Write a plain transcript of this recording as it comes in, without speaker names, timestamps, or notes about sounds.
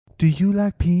Do you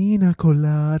like pina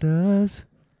coladas?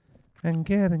 And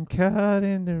getting caught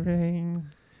in the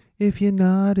rain. If you're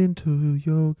not into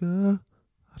yoga.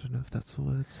 I don't know if that's the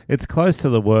words. It's close to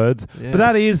the words. Yes. But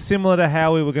that is similar to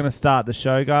how we were going to start the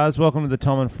show, guys. Welcome to the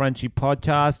Tom and Frenchie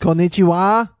podcast.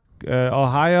 Konnichiwa.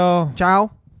 Ohio.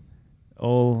 Ciao.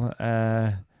 All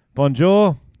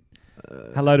bonjour.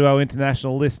 Hello to our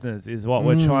international listeners is what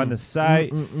we're trying to say.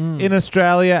 In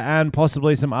Australia and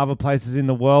possibly some other places in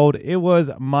the world, it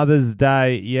was Mother's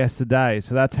Day yesterday.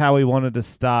 So that's how we wanted to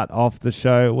start off the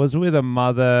show. It was with a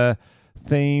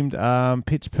mother-themed,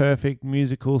 pitch-perfect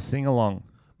musical sing-along.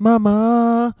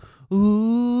 Mama.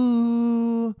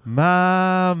 Ooh.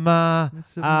 Mama,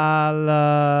 I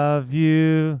love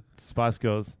you. Spice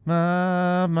Girls.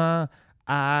 Mama,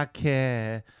 I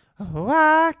care. Oh,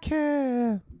 I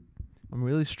care. I'm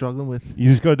really struggling with... You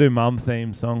just got to do mum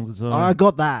theme songs. As well. I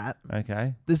got that.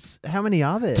 Okay. How many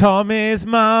are there? Tommy's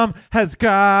mum has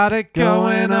got it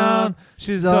going on.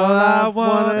 She's all I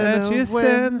want and she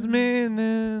sends me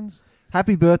nudes.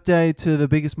 Happy birthday to the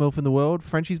biggest MILF in the world,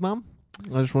 Frenchie's mum.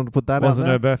 I just wanted to put that out there. Wasn't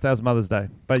her birthday, it was Mother's Day.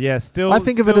 But yeah, still... I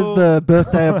think of it as the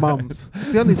birthday of mums.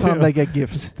 It's the only time they get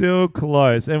gifts. Still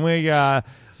close. And we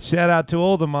shout out to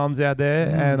all the mums out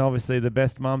there and obviously the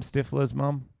best mum, Stifler's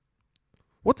mum.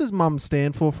 What does mum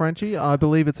stand for, Frenchie? I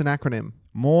believe it's an acronym.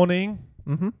 Morning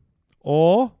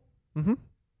or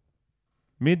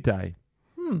midday.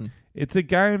 Hmm. It's a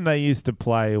game they used to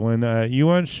play when you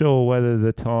weren't sure whether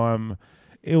the time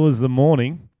it was the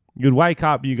morning. You'd wake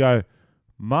up, you go,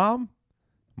 Mum,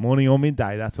 morning or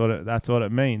midday. That's what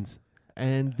it means.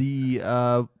 And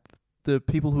the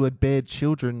people who had bared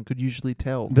children could usually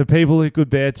tell. The people who could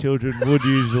bear children would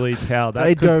usually tell.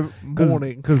 They'd go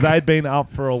morning. Because they'd been up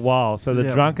for a while. So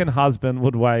the drunken husband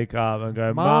would wake up and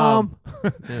go, Mum.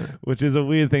 Which is a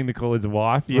weird thing to call his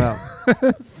wife. Yeah.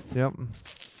 Well, yep.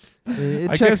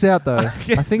 It checks out, though. I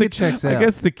think it checks out. I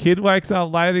guess the kid wakes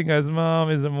up late and goes,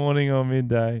 Mum, is it morning or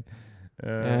midday?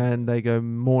 And they go,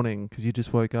 morning, because you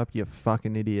just woke up, you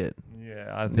fucking idiot.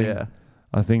 Yeah,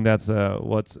 I think that's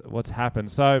what's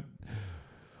happened. So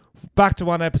back to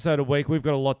one episode a week. We've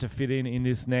got a lot to fit in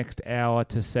this next hour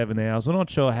to 7 hours. We're not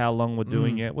sure how long we're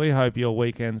doing it. We hope your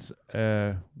weekends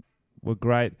were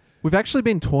great. We've actually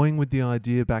been toying with the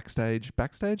idea backstage,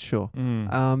 sure,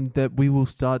 that we will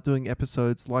start doing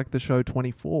episodes like the show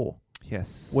 24.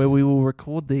 Yes. Where we will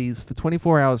record these for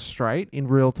 24 hours straight in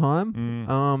real time.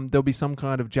 There'll be some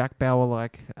kind of Jack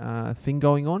Bauer-like thing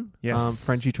going on. Yes.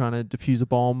 Frenchie trying to defuse a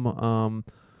bomb.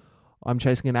 I'm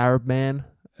chasing an Arab man.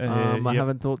 I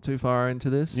haven't thought too far into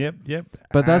this. Yep.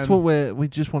 But that's what we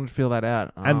just wanted to feel that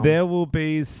out. And there will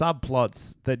be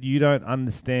subplots that you don't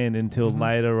understand until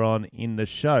later on in the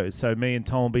show. So me and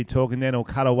Tom will be talking, then it'll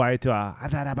cut away to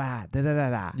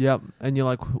a Yep. And you're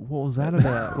like, what was that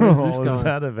about? What is this going? What was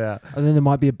that about? And then there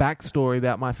might be a backstory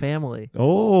about my family.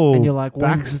 Oh. And you're like,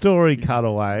 backstory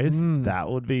cutaways.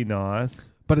 That would be nice.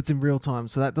 But it's in real time,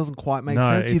 so that doesn't quite make no,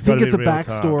 sense. You think it's a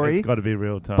backstory. It's got to be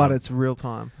real time. But it's real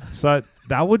time. So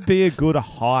that would be a good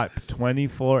hype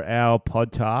 24-hour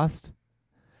podcast.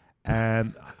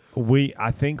 And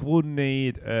I think we'll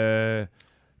need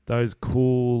those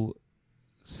cool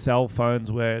cell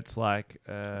phones where it's like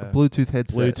a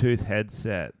Bluetooth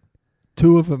headset.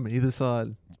 2 of them either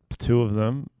side. 2 of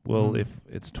them. Well, if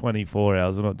it's 24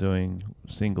 hours, we're not doing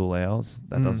single hours.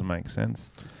 That doesn't make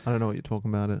sense. I don't know what you're talking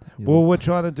about. We're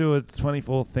trying to do a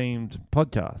 24-themed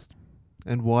podcast.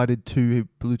 And why did 2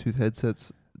 Bluetooth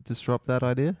headsets disrupt that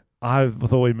idea? I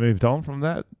thought we moved on from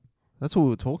that. That's what we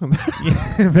were talking about.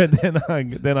 Yeah, but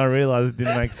then I realised it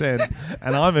didn't make sense.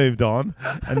 And I moved on.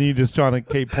 And you're just trying to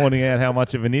keep pointing out how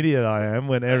much of an idiot I am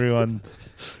when everyone...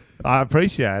 I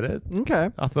appreciate it.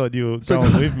 Okay. I thought you were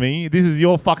going with me. This is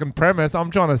your fucking premise. I'm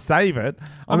trying to save it.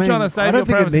 I'm trying to save your premise.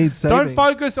 I don't think it needs saving. Don't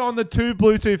focus on the 2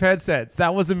 Bluetooth headsets.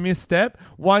 That was a misstep.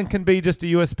 One can be just a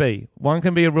USB. One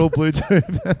can be a real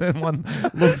Bluetooth, and then one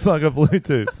looks like a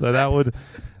Bluetooth. So that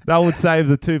would save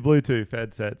the 2 Bluetooth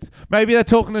headsets. Maybe they're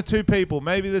talking to 2 people.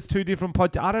 Maybe there's 2 different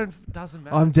podcasts. Doesn't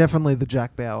matter. I'm definitely the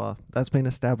Jack Bauer. That's been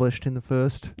established in the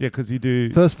first. Yeah, because you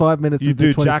do first 5 minutes. You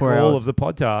do Jack hours. All of the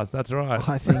podcasts. That's right.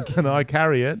 I think, and I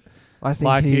carry it. I think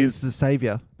like he's the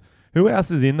savior. Who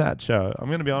else is in that show? I'm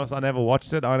going to be honest. I never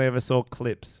watched it. I never saw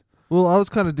clips. Well, I was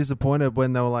kind of disappointed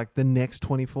when they were like the next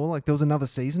 24. Like there was another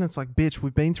season. It's like, bitch,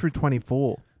 we've been through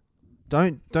 24.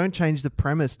 Don't change the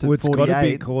premise to 48. It's got to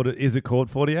be called. Is it called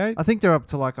 48? I think they're up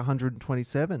to like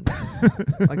 127.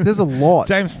 Like there's a lot.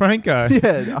 James Franco.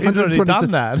 Yeah, he's already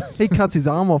done that. He cuts his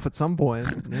arm off at some point.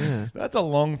 Yeah, that's a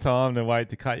long time to wait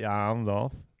to cut your arms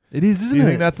off. It is, isn't it? Do you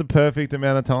think that's the perfect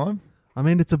amount of time? I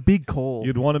mean, it's a big call.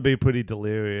 You'd want to be pretty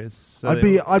delirious. So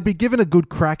I'd be given a good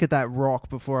crack at that rock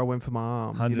before I went for my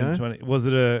arm. 120. You know? Was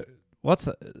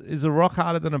it is a rock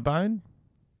harder than a bone?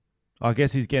 I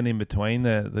guess he's getting in between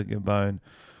the bone.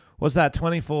 What's that?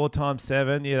 24 times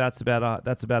 7. Yeah, that's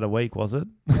about a week, was it?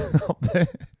 Up there.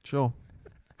 Sure.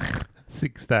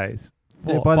 6 days.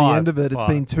 By the end of it, it's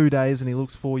been 2 days and he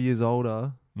looks 4 years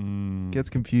older. Gets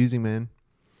confusing, man.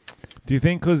 Do you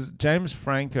think because James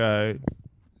Franco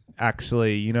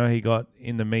actually, he got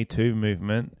in the Me Too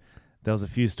movement, there was a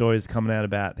few stories coming out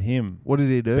about him. What did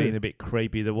he do? Being a bit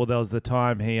creepy. Well, there was the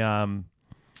time he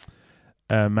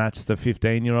matched the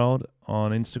 15-year-old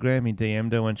on Instagram. He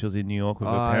DM'd her when she was in New York with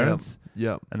her parents.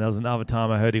 Yep. And there was another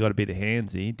time I heard he got a bit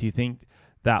handsy. Do you think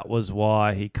that was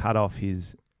why he cut off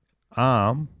his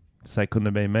arm? To say, couldn't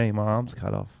have been me. My arm's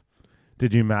cut off.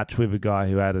 Did you match with a guy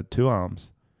who had 2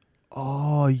 arms?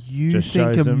 Oh, you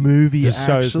think a movie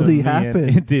actually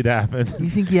happened? It did happen. You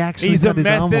think he actually He's a cut his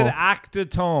arm method off? actor,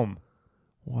 Tom.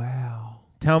 Wow.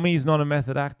 Tell me he's not a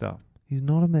method actor. He's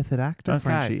not a method actor,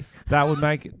 Frenchie. That would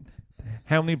make it...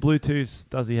 How many Bluetooths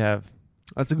does he have?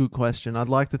 That's a good question. I'd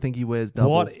like to think he wears double.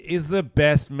 What is the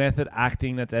best method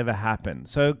acting that's ever happened?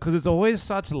 So, because it's always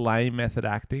such lame method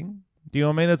acting. Do you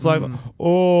know what I mean? It's like,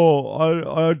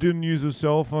 I didn't use a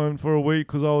cell phone for a week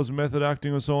because I was method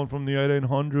acting with someone from the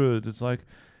 1800s. It's like,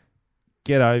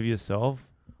 get over yourself.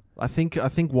 I think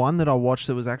one that I watched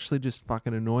that was actually just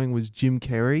fucking annoying was Jim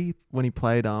Carrey when he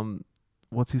played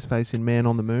what's his face in Man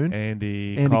on the Moon?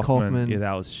 Andy Kaufman. Yeah,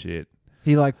 that was shit.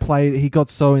 He he got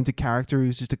so into character he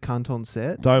was just a cunt on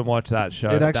set. Don't watch that show.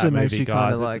 It actually makes movie, you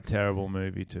kind of like... It's a terrible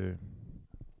movie too.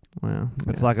 Wow.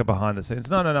 It's like a behind the scenes.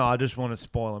 No. I just want to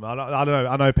spoil them. I don't know.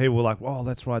 I know people were like, "Oh,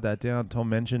 let's write that down." Tom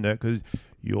mentioned it because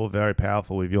you're very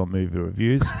powerful with your movie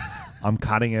reviews. I'm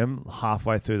cutting him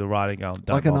halfway through the writing. Going,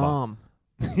 like an arm.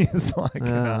 It's like an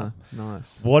arm.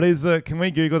 Nice. What is the? Can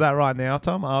we Google that right now,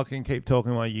 Tom? I can keep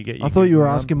talking while you get. I thought you were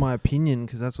asking my opinion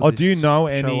because that's what. Do you know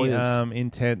show any is.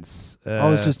 Intense? I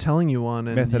was just telling you one.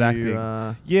 And method acting.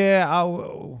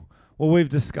 Well, we've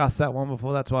discussed that one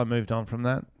before. That's why I moved on from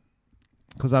that.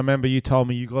 Because I remember you told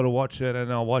me you got to watch it,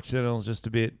 and I watched it, and it was just a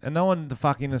bit... And no one in the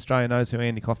fucking Australia knows who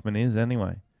Andy Kaufman is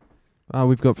anyway.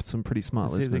 We've got some pretty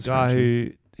smart listeners. The guy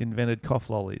who invented cough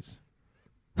lollies.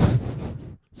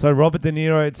 So Robert De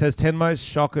Niro, it says 10 most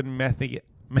shocking mething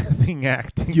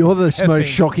acting. You're the most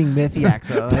shocking methy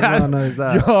actor. Everyone knows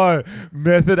that. Yo,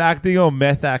 method acting or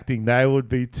meth acting, they would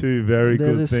be two very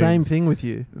good things. They're the same thing with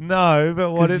you. No,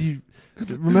 but what if...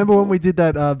 Remember when we did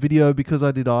that video because I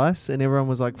did ice and everyone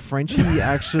was like, Frenchie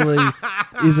actually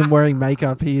isn't wearing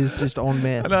makeup, he is just on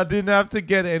meth. And I didn't have to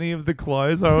get any of the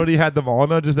clothes. I already had them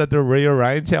on. I just had to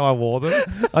rearrange how I wore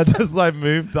them. I just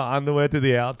moved the underwear to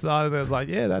the outside and I was like,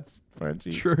 yeah, that's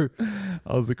Frenchie. True.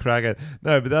 I was the crackhead.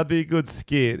 No, but that'd be a good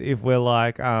skit if we're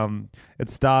like,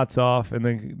 it starts off and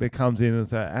then there comes in and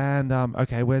say, and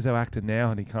okay, where's our actor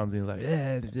now? And he comes in like,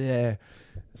 yeah.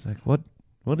 It's like, what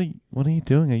are you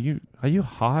doing? Are you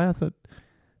high? I thought,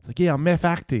 it's like, yeah, I'm meth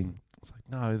acting. It's like,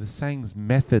 no, the saying's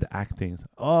method acting. It's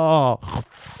like,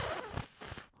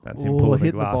 that's him pulling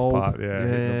the glass pipe.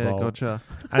 Yeah, gotcha.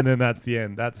 And then that's the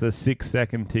end. That's a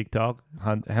 6-second TikTok.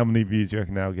 How many views do you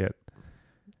reckon they'll get?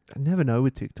 I never know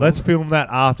with TikTok. Let's film that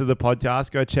after the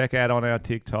podcast. Go check out on our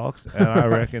TikToks, and I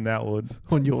reckon that would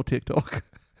on your TikTok.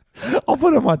 I'll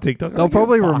put it on my TikTok. They'll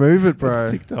probably remove it, bro.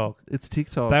 It's TikTok. It's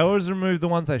TikTok. They always remove the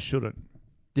ones they shouldn't.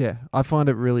 Yeah, I find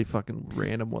it really fucking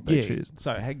random what they choose.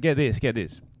 So get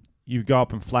this. You go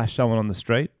up and flash someone on the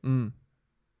street.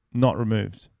 Not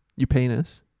removed. Your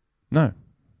penis? No.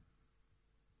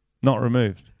 Not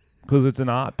removed. Because it's an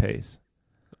art piece.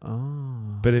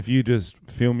 Oh. But if you just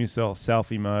film yourself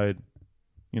selfie mode,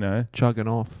 chugging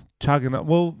off.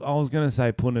 Well, I was going to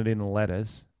say putting it in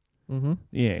lettuce. Mm-hmm.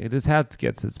 Yeah, it is how it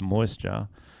gets its moisture.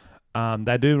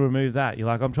 They do remove that. You're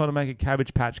like, I'm trying to make a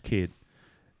Cabbage Patch Kid.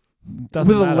 Doesn't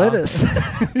with matter. A lettuce.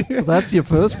 Well, that's your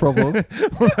first problem.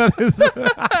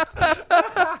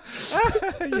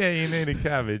 Yeah, you need a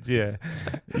cabbage. Yeah,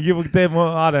 I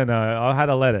don't know. I had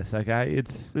a lettuce. Okay,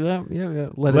 it's yeah.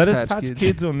 Lettuce Patch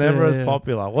Kids were never as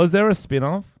popular. Was there a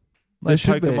spin-off? Like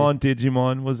Pokemon,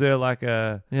 Digimon. Was there like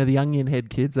a... Yeah, the onion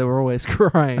head kids. They were always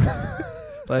crying.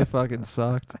 They fucking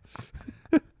sucked.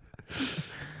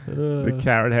 The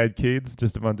carrot head kids,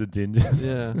 just a bunch of gingers.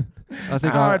 Yeah. I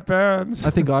think it burns.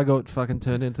 I think I got fucking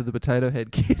turned into the potato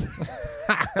head kid.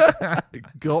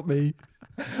 Got me.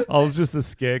 I was just a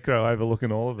scarecrow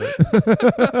overlooking all of it.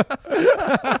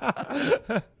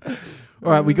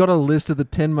 All right, we got a list of the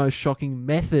 10 most shocking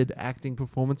method acting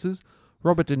performances.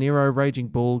 Robert De Niro, Raging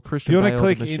Bull, Christian Bale. Do you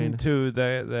want to click into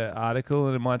the article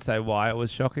and it might say why it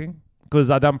was shocking? Because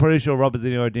I'm pretty sure Robert De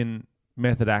Niro didn't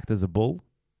method act as a bull.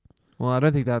 Well, I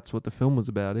don't think that's what the film was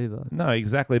about either. No,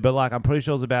 exactly. But like, I'm pretty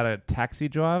sure it was about a taxi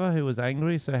driver who was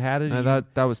angry. So how did he...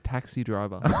 that was Taxi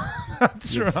Driver.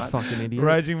 That's you right. Fucking idiot.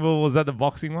 Raging Bull, was that the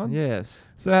boxing one? Yes.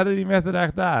 So how did he method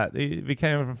act that? He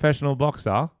became a professional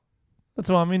boxer. That's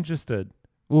why I'm interested.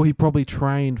 Well, he probably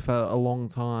trained for a long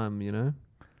time, you know?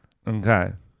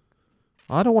 Okay.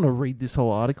 I don't want to read this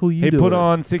whole article. He put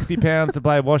on 60 pounds to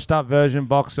play washed-up version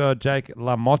boxer Jake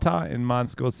LaMotta in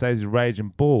Martin Scorsese's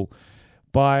Raging Bull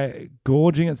by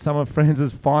gorging at some of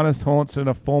France's finest haunts in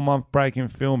a 4-month break in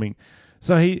filming.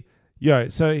 So he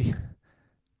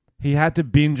had to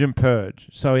binge and purge.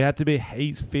 So he had to be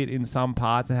heaps fit in some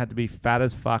parts and had to be fat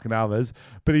as fuck in others.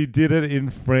 But he did it in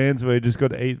France where he just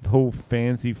got to eat full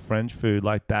fancy French food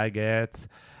like baguettes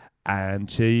and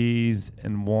cheese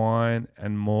and wine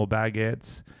and more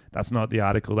baguettes. That's not the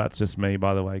article. That's just me,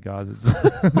 by the way, guys.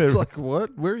 It's like,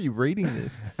 what? Where are you reading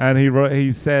this? And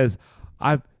he says,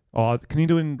 can you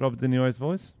do it in Robert De Niro's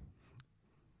voice?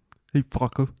 Hey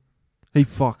fucker. Hey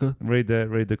fucker. Read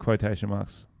the quotation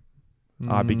marks.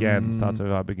 I began. Starts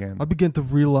with I began. I began to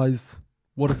realize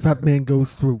what a fat man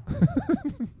goes through.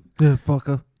 Yeah,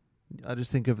 fucker. I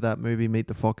just think of that movie, Meet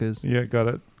the Fockers. Yeah, got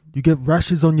it. You get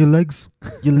rashes on your legs.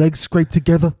 Your legs scrape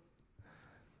together.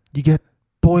 You get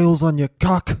boils on your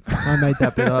cock. I made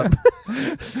that bit up.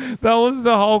 That was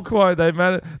the whole quote.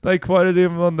 They quoted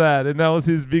him on that, and that was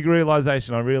his big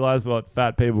realization. I realized what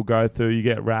fat people go through. You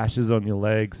get rashes on your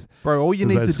legs. Bro, all you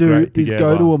need to do is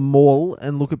go to a mall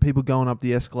and look at people going up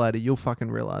the escalator. You'll fucking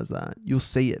realize that. You'll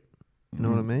see it. You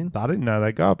know what I mean? I didn't know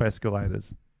they go up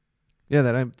escalators. Yeah,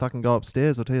 they don't fucking go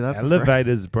upstairs. I'll tell you that.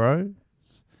 Elevators, bro.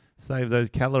 Save those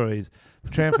calories.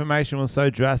 The transformation was so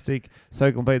drastic,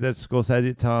 so complete that Scorsese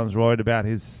at times worried about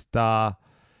his star,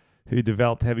 who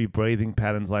developed heavy breathing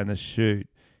patterns late in the shoot.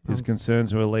 His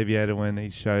concerns were alleviated when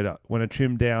he showed up. When a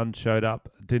trimmed down De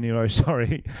Niro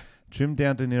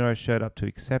showed up to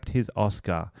accept his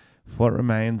Oscar for what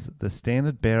remains the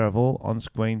standard bearer of all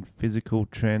on-screen physical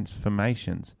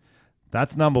transformations.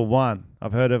 That's number one.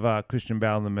 I've heard of Christian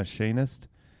Bale and the Machinist.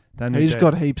 He just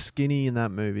got heaps skinny in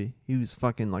that movie. He was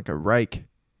fucking like a rake.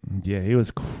 Yeah, he was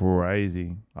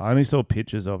crazy. I only saw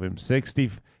pictures of him.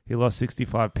 He lost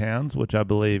 65 pounds, which I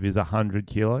believe is 100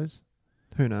 kilos.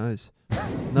 Who knows?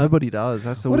 Nobody does.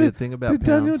 That's the weird thing about pounds. Did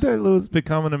Daniel Day-Lewis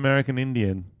become an American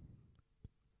Indian?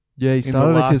 Yeah, he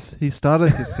started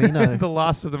a casino. The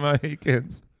Last of the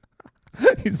Mohicans.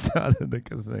 He started a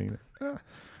casino.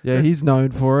 Yeah, he's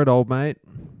known for it, old mate.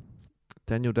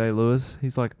 Daniel Day-Lewis.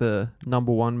 He's like the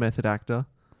number one method actor.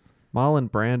 Marlon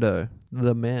Brando.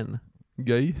 The Men.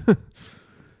 Gay.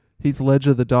 Heath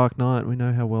Ledger, The Dark Knight. We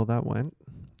know how well that went.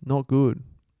 Not good.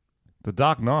 The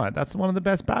Dark Knight. That's one of the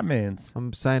best Batmans.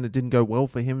 I'm saying it didn't go well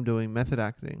for him doing method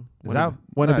acting. Went a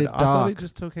bit dark. I thought he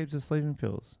just took heaps of sleeping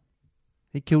pills.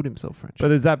 He killed himself, French.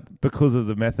 But is that because of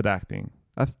the method acting?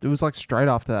 It was like straight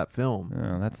after that film.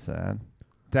 Oh, that's sad.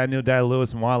 Daniel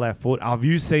Day-Lewis, My Left Foot. Have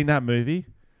you seen that movie?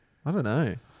 I don't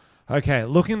know. Okay,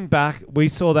 looking back, we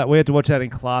saw that. We had to watch that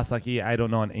in class, like year 8 or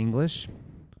 9 English.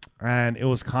 And it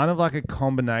was kind of like a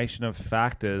combination of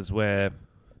factors where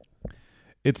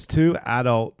it's too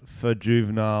adult for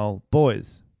juvenile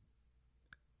boys.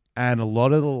 And a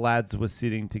lot of the lads were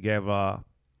sitting together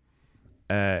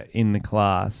in the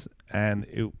class. And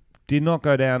it did not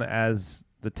go down as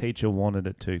the teacher wanted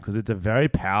it to. Because it's a very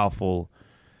powerful,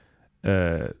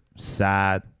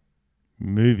 sad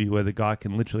movie where the guy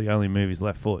can literally only move his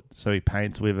left foot. So he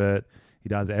paints with it. He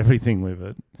does everything with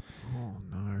it. Oh,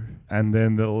 no. And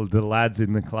then the lads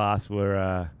in the class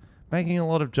were making a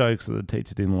lot of jokes that the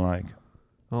teacher didn't like.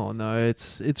 Oh, no.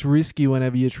 It's risky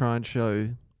whenever you try and show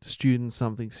students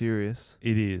something serious.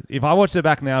 It is. If I watched it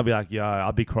back now, I'd be like, yo,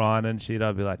 I'd be crying and shit.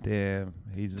 I'd be like, damn,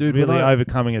 he's really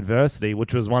overcoming adversity,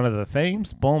 which was one of the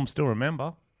themes. Boom, still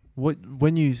remember.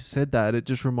 When you said that, it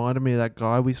just reminded me of that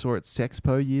guy we saw at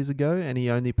Sexpo years ago, and he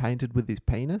only painted with his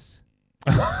penis.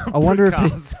 I wonder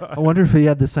if he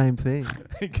had the same thing.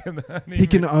 He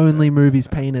can only move his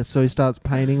penis, so he starts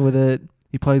painting with it.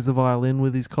 He plays the violin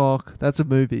with his cock. That's a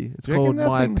movie. It's called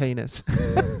My Penis.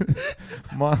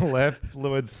 My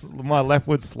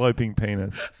leftward sloping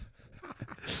penis.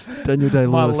 Daniel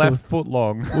Day-Lewis. My left foot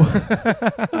long.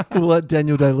 We'll let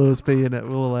Daniel Day-Lewis be in it.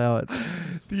 We'll allow it.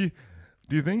 Do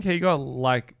you think he got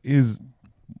like his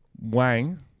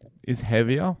wang is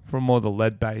heavier from all the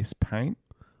lead-based paint?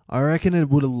 I reckon it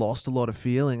would have lost a lot of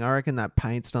feeling. I reckon that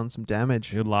paint's done some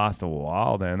damage. It'd last a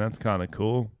while then. That's kind of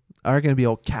cool. I reckon it'd be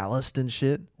all calloused and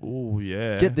shit. Oh,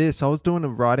 yeah. Get this. I was doing a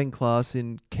writing class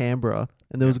in Canberra,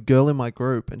 and there was a girl in my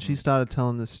group, and she started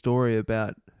telling this story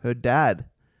about her dad.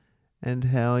 and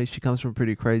how she comes from a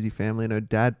pretty crazy family, and her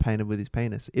dad painted with his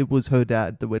penis. It was her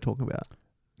dad that we're talking about.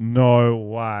 No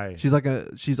way.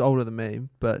 She's older than me,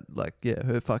 but like, yeah,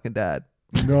 her fucking dad.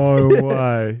 No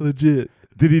way. Legit.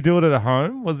 Did he do it at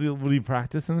home? Would he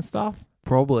practice and stuff?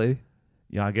 Probably.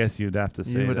 Yeah, I guess you'd have to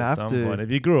see it at some point.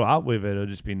 If you grew up with it, it'd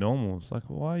just be normal. It's like,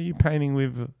 why are you painting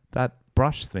with that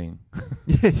brush thing?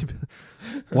 Yeah.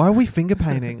 Why are we finger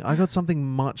painting? I got something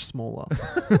much smaller.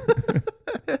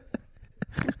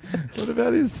 What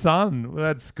about his son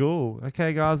at school?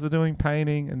 Okay, guys, we're doing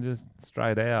painting and just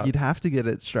straight out. You'd have to get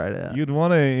it straight out. You'd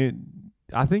want to...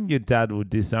 I think your dad would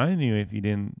disown you if you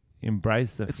didn't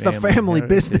embrace the family. It's the family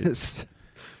business.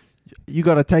 You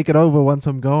got to take it over once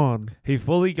I'm gone. He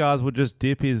fully, guys, would just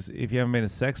dip his... If you haven't been to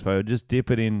Sexpo, just dip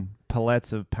it in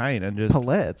palettes of paint and just...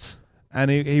 Palettes? And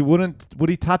he wouldn't... Would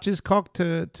he touch his cock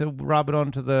to rub it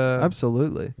onto the...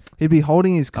 Absolutely. He'd be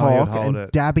holding his cock and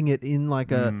dabbing it in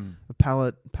like a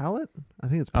palette. Palette? I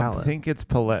think it's palette. I think it's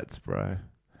palettes, bro.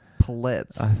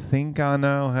 Palettes. I think I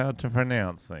know how to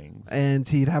pronounce things. And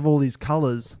he'd have all these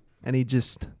colours and he'd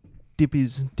just dip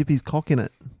his cock in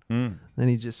it. And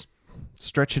he'd just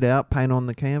stretch it out, paint on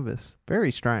the canvas.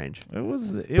 Very strange. But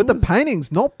the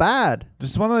painting's not bad.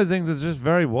 Just one of those things that's just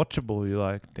very watchable. You're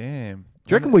like, damn.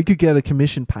 Do you reckon we could get a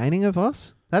commission painting of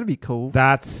us? That'd be cool.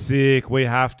 That's sick. We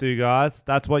have to, guys.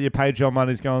 That's what your Patreon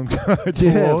money's going to go towards.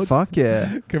 Yeah, fuck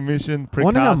yeah. Commission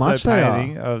Picasso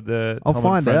painting of the I'll Tom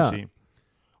find and out.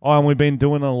 Oh, and we've been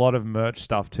doing a lot of merch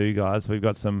stuff too, guys. We've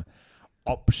got some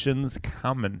options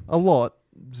coming. A lot.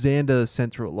 Xander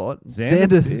sent through a lot.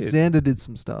 Xander did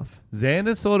some stuff.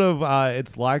 Xander sort of,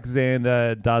 it's like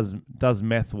Xander does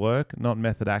meth work, not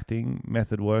method acting,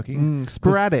 method working.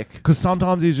 Sporadic. Because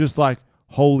sometimes he's just like,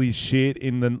 holy shit,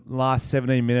 in the last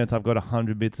 17 minutes, I've got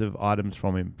 100 bits of items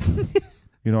from him.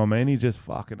 You know what I mean? He's just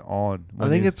fucking on. I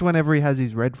think it's whenever he has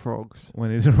his red frogs. When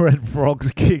his red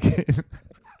frogs kick in.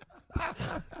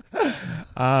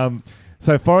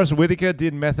 So Forrest Whitaker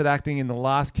did method acting in The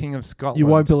Last King of Scotland. You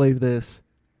won't believe this.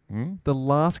 The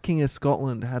Last King of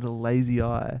Scotland had a lazy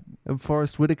eye, and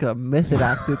Forrest Whitaker method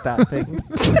acted that thing.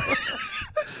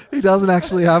 He doesn't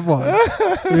actually have one.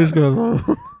 He just goes,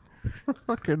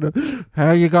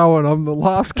 how you going? I'm the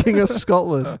last king of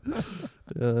Scotland.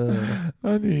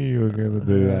 I knew you were going to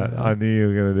do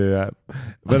that.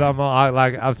 But I'm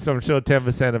sure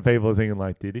 10% of people are thinking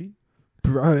like, did he?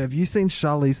 Bro, have you seen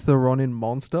Charlize Theron in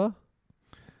Monster?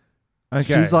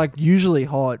 Okay. She's like usually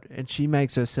hot, and she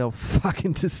makes herself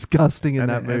fucking disgusting in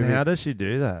that movie. And how does she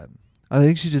do that? I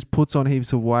think she just puts on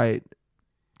heaps of weight.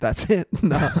 That's it.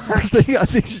 No, I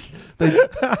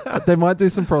think they might do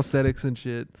some prosthetics and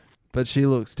shit, but she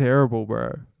looks terrible,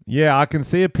 bro. Yeah, I can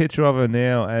see a picture of her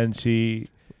now, and it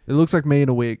looks like me in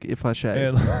a wig if I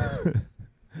shave.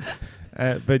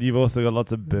 But you've also got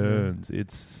lots of burns.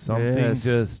 It's something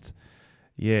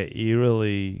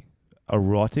eerily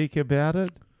erotic about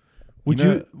it.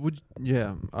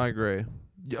 Yeah, I agree.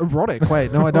 Erotic.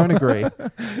 Wait, no, I don't agree.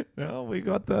 No,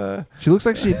 She looks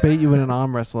like she'd beat you in an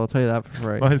arm wrestle. I'll tell you that for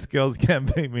free. Most girls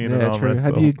can't beat me in an arm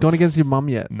wrestle. Have you gone against your mum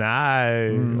yet?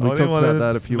 No. We talked about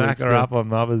that a few weeks ago. Smack her up on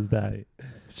Mother's Day.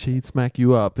 She'd smack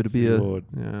you up. It'd be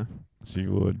She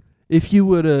would. If you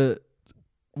were to,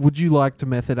 would you like to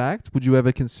method act? Would you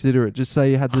ever consider it? Just say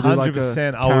you had to do like a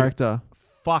character.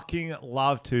 Fucking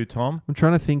love to, Tom. I'm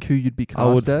trying to think who you'd be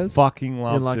cast as. Fucking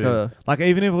love to. Like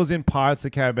even if it was in Pirates of the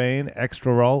Caribbean,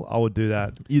 extra role, I would do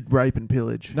that. You'd rape and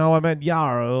pillage. No, I meant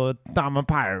Yarrow, I'm a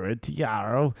pirate.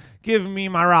 Yarrow, give me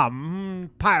my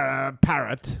rum,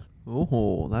 parrot.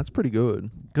 Oh, that's pretty good.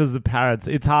 Because the parrots,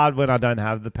 it's hard when I don't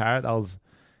have the parrot.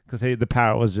 Because the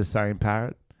parrot was just saying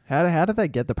parrot. How did they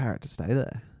get the parrot to stay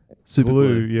there? Super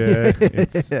glue. Yeah,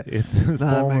 it's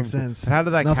that makes sense. How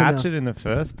did they catch it in the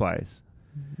first place?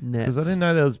 Because I didn't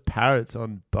know there was parrots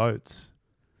on boats.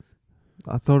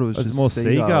 I thought it was just more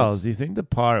seagulls. Do you think the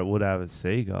pirate would have a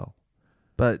seagull?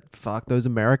 But fuck, those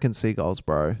American seagulls,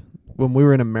 bro. When we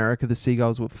were in America, the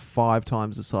seagulls were 5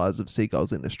 times the size of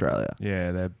seagulls in Australia.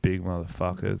 Yeah, they're big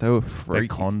motherfuckers. They were freaky.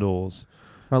 They're condors.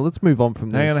 Right, let's move on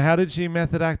from this. Hang on, how did she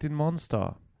method act in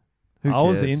Monster? I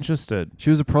was interested.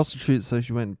 She was a prostitute, so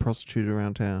she went and prostituted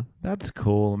around town. That's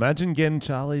cool. Imagine getting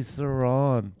Charlize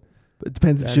Theron. It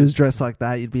depends if she was dressed like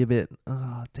that. You'd be a bit,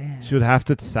 oh, damn. She'd have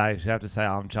to say,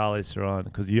 I'm Charlize Theron,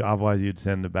 because otherwise you'd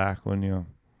send her back, wouldn't you?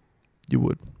 You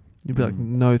would. You'd be like,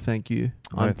 no, thank you.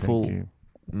 I'm full.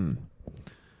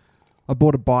 I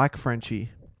bought a bike,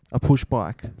 Frenchie. A push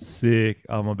bike. Sick.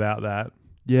 I'm about that.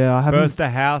 Yeah, I haven't. First a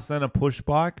house, then a push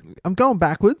bike. I'm going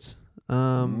backwards.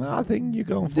 No, I think you're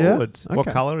going forwards. Yeah? Okay. What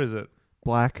color is it?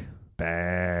 Black.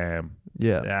 Bam.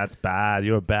 Yeah. That's bad.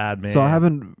 You're a bad man. So I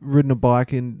haven't ridden a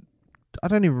bike in I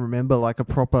don't even remember like a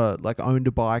proper like owned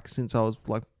a bike since I was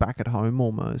like back at home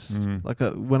almost. Like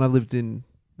when I lived in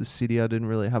the city, I didn't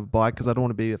really have a bike because I don't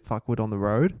want to be a fuckwit on the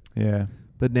road. Yeah.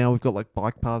 But now we've got like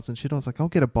bike paths and shit. I was like, I'll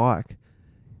get a bike.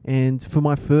 And for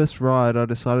my first ride, I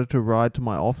decided to ride to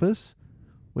my office,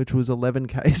 which was 11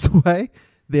 k's away,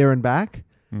 there and back.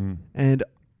 And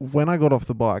when I got off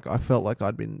the bike, I felt like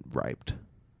I'd been raped.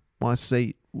 My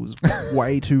seat was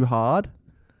way too hard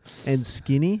and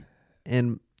skinny,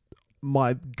 and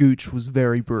my gooch was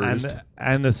very bruised.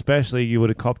 And especially you would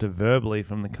have copped it verbally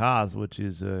from the cars, which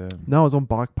is... No, I was on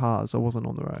bike paths. I wasn't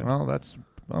on the road.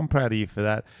 Well, I'm proud of you for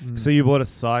that. So you bought a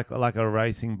cycle, like a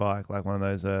racing bike, like one of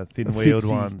those thin-wheeled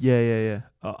ones. Yeah.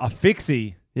 A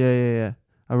fixie? Yeah.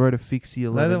 I rode a fixie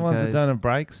 11 They're the ones Ks. that don't have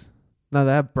brakes? No,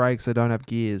 they have brakes. They don't have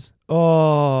gears.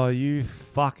 Oh, you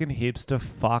fucking hipster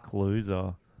fuck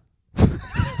loser.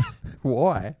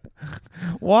 Why?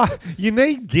 Why? You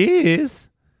need gears.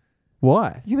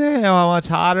 Why? You know how much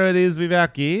harder it is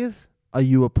without gears? Are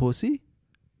you a pussy?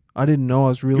 I didn't know I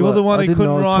was really... You're the one who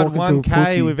couldn't ride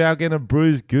 1K without getting a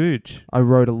bruised gooch. I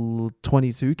rode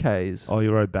 22 Ks. Oh,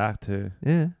 you rode back too?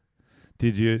 Yeah.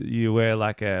 Did you wear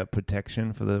like a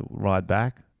protection for the ride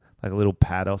back? Like a little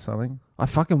pad or something? I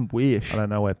fucking wish. I don't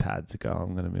know where pads go,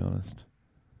 I'm going to be honest.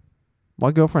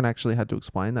 My girlfriend actually had to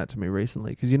explain that to me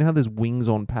recently because you know how there's wings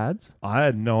on pads?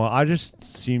 I just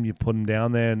assumed you put them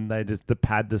down there and the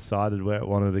pad decided where it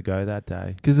wanted to go that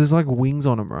day. Because there's like wings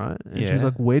on them, right? And yeah. She's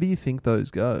like, where do you think those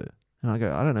go? And I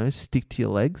go, I don't know, stick to your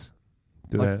legs.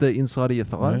 The inside of your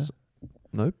thighs. Yeah.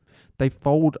 Nope. They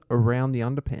fold around the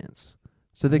underpants.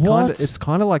 So they're it's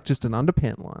kind of like just an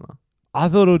underpant liner. I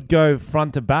thought it would go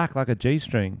front to back like a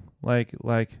G-string. Like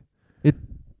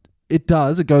It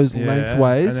does. It goes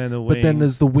lengthways, but then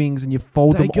there's the wings, and you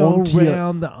fold them onto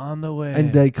around the underwear,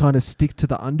 and they kind of stick to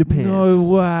the underpants. No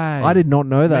way! I did not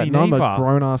know that. And I'm a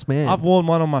grown ass man. I've worn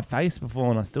one on my face before,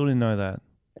 and I still didn't know that.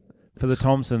 For the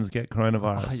Thompsons, get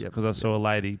coronavirus because I saw a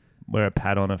lady wear a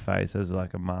pad on her face as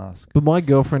like a mask. But my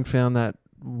girlfriend found that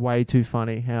way too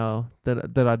funny. How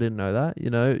that I didn't know that. You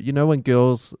know when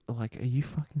girls are like, "Are you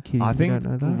fucking kidding?" I think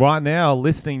don't know that? Right now,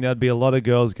 listening, there'd be a lot of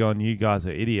girls going, "You guys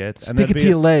are idiots." Stick it to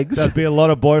your legs. There'd be a lot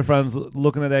of boyfriends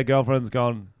looking at their girlfriends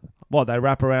going, "What? They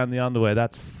wrap around the underwear?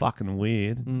 That's fucking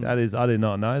weird." That is, I did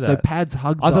not know that. So pads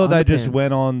hug. I thought they just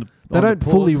went on. They don't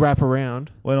fully wrap around.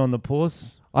 Went on the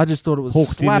puss. I just thought it was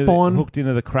hooked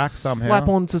into the crack somehow. Slap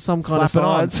onto some kind of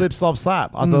side. Slip, slop,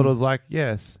 slap. I thought it was like,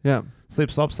 yes. Yeah.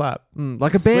 Slip, slop, slap.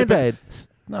 Like a Band-Aid.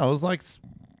 No, it was like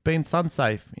being sun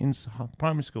safe in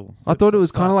primary school. I thought it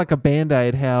was kind of like a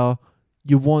Band-Aid, how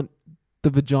you want the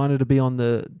vagina to be on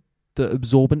the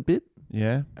absorbent bit.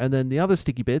 Yeah. And then the other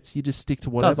sticky bits, you just stick to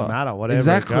whatever. Doesn't matter, whatever.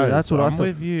 Exactly. That's what I thought. I'm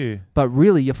with you. But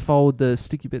really, you fold the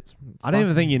sticky bits. I didn't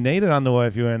even think you needed underwear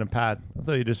if you were in a pad. I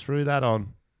thought you just threw that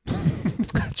on.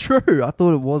 True. I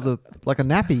thought it was like a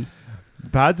nappy.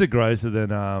 Pads are grosser than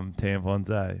tampons,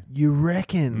 eh? You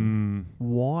reckon?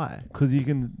 Why? Because you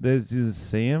can just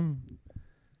see them.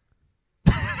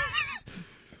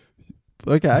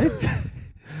 Okay.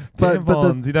 Tampons,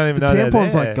 but you don't even know they're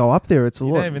tampons there. Like go up there. It's a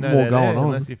lot more going on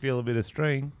unless you feel a bit of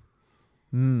string.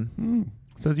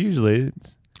 So it's usually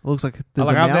it looks like there's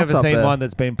I've never seen there. one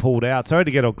that's been pulled out. Sorry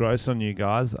to get all gross on you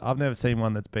guys. I've never seen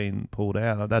one that's been pulled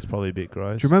out. That's probably a bit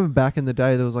gross. Do you remember back in the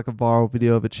day there was like a viral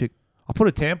video of a chick? I put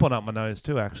a tampon up my nose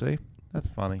too, actually. That's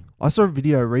funny. I saw a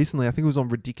video recently, I think it was on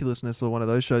Ridiculousness or one of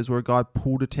those shows, where a guy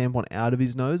pulled a tampon out of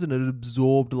his nose and it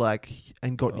absorbed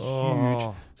and got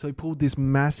huge. So he pulled this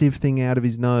massive thing out of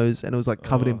his nose and it was like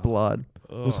covered in blood.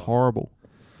 It was horrible.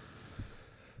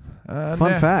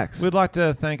 Fun facts. We'd like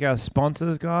to thank our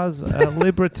sponsors, guys.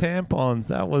 Libra tampons.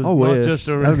 That was not just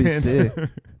a That'd be sick.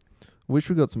 Wish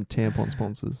we got some tampon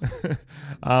sponsors.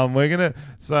 We're gonna.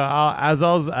 So as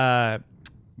I was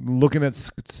looking at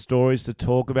stories to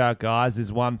talk about, guys,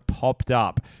 there's one popped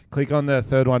up. Click on the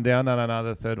third one down. No,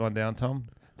 the third one down, Tom.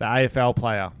 The AFL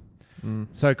player.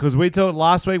 So because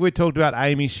last week we talked about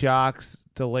Amy Shark's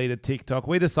deleted TikTok.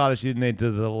 We decided she didn't need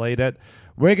to delete it.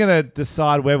 We're going to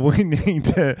decide whether we need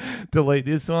to delete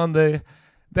this one. The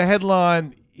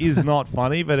headline is not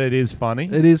funny, but it is funny.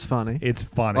 It is funny. It's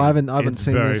funny. I haven't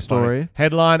seen this story. Funny.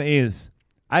 Headline is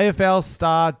AFL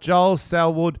star Joel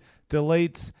Selwood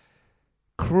deletes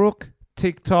crook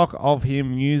TikTok of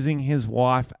him using his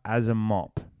wife as a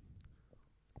mop.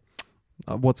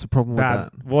 What's the problem with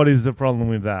that? What is the problem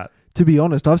with that? To be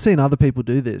honest, I've seen other people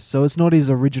do this, so it's not his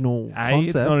original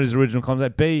concept. It's not his original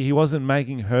concept. B, he wasn't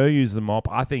making her use the mop.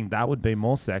 I think that would be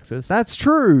more sexist. That's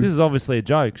true. This is obviously a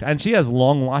joke. And she has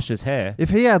long, luscious hair. If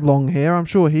he had long hair, I'm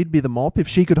sure he'd be the mop. If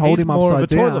she could hold him upside down. He's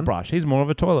more of a toilet brush. He's more of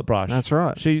a toilet brush. That's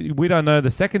right. We don't know the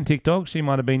second TikTok. She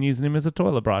might have been using him as a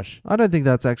toilet brush. I don't think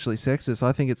that's actually sexist.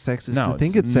 I think it's sexist to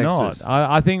think it's sexist.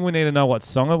 I think we need to know what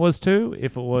song it was to.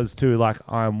 If it was to like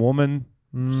I Am Woman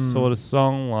sort of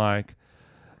song, like...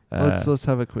 let's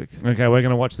have a quick. Okay, we're going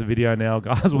to watch the video now,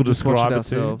 guys. We'll describe it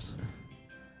to you.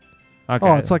 Okay.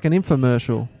 Oh, it's like an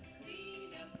infomercial.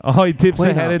 Oh, he dips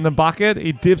her head in the bucket.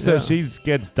 He dips her. She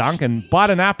gets dunked and bite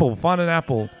an apple. Find an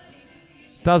apple.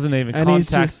 Doesn't even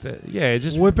contact it. Yeah,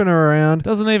 just whipping her around.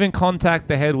 Doesn't even contact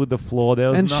the head with the floor. There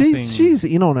was nothing. She's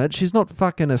in on it. She's not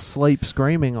fucking asleep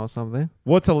screaming or something.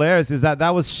 What's hilarious is that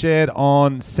was shared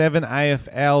on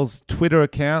 7AFL's Twitter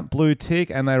account, Blue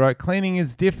Tick, and they wrote, "Cleaning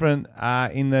is different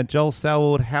in the Joel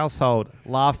Selwood household.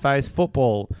 Laugh face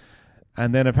football."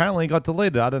 And then apparently it got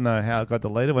deleted. I don't know how it got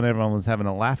deleted when everyone was having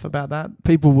a laugh about that.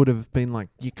 People would have been like,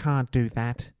 "You can't do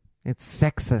that. It's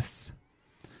sexist."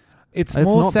 It's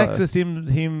more sexist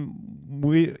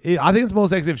I think it's more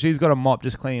sexist if she's got a mop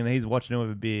just cleaning and he's watching her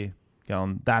with a beer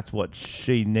going, that's what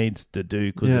she needs to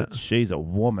do because she's a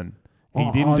woman.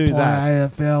 He didn't do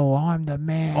that. AFL, I'm the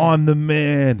man. I'm the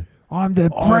man. I'm the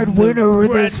breadwinner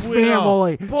of this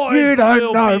family. Boys, you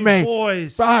don't know me.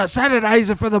 Boys. Saturdays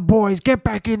are for the boys. Get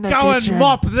back in the kitchen. Go and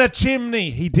mop the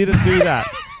chimney. He didn't do that.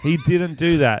 He didn't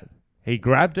do that. He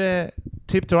grabbed her,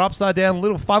 tipped her upside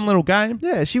down, fun little game.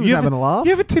 Yeah, she was having a laugh.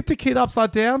 You ever tipped a kid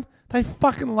upside down? They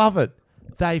fucking love it.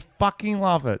 They fucking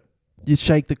love it. You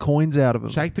shake the coins out of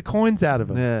them. Shake the coins out of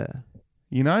them. Yeah.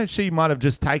 You know, she might have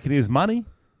just taken his money.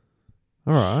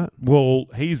 All right. Well,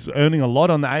 he's earning a lot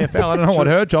on the AFL. I don't know what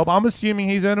her job. I'm assuming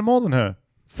he's earning more than her.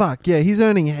 Fuck, yeah, he's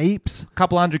earning heaps. A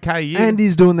couple $100K a year. And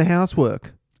he's doing the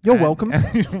housework. You're welcome.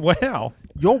 Wow.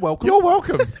 You're welcome. You're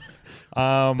welcome.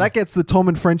 That gets the Tom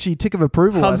and Frenchie tick of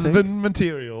approval, Husband I think.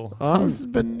 material.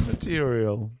 Husband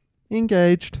material.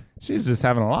 Engaged. She's just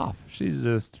having a laugh. She's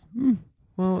just...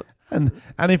 Well... And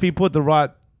if he put the right...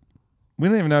 We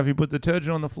don't even know if he put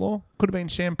detergent on the floor. Could have been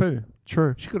shampoo.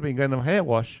 True. She could have been getting a hair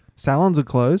wash. Salons are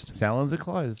closed. Salons are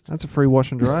closed. That's a free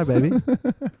wash and dry, baby.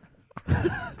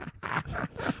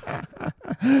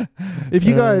 If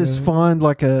you guys find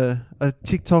like a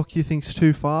TikTok you think's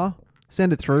too far,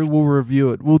 send it through. We'll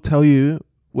review it. We'll tell you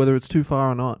whether it's too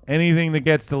far or not. Anything that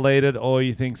gets deleted or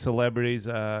you think celebrities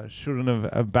shouldn't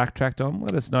have backtracked on,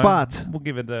 let us know. But we'll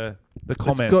give it the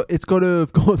comment. It's got to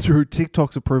have gone through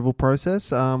TikTok's approval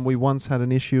process. We once had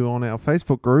an issue on our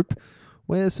Facebook group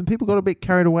where some people got a bit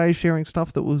carried away sharing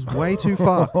stuff that was way too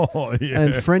fucked. Oh, yeah.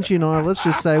 And Frenchie and I, let's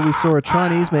just say we saw a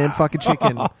Chinese man fuck a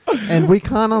chicken. And we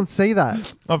can't unsee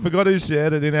that. I forgot who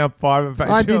shared it in our private Patreon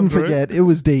I didn't group. forget. It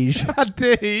was Deej.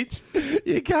 Deej.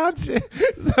 You can't share.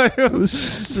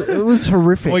 So it was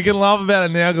horrific. We can laugh about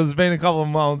it now because it's been a couple of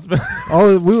months.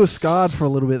 Oh, we were scarred for a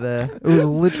little bit there. It was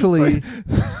literally...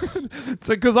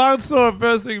 So because I saw it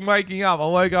first thing waking up. I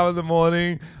woke up in the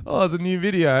morning. Oh, there's a new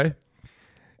video.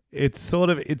 It's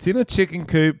in a chicken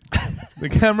coop. The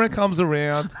camera comes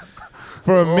around.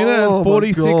 For a minute and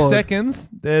 46 seconds,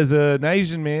 there's an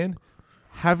Asian man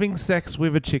having sex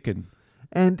with a chicken.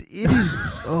 And it is...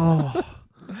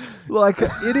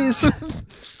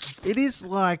 It is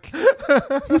like...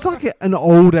 He's like an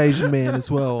old Asian man as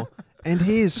well. And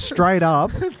he is straight up.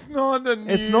 It's not a new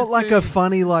thing. It's not like a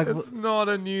funny like... It's not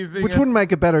a new thing. Which wouldn't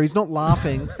make it better. He's not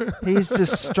laughing. He's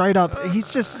just straight up...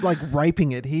 He's just like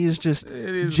raping it. He is just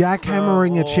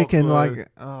jackhammering a chicken like...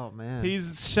 Oh, man.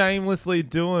 He's shamelessly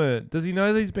doing it. Does he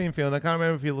know that he's being filmed? I can't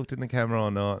remember if he looked in the camera or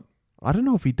not. I don't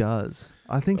know if he does.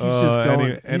 I think he's just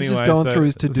going through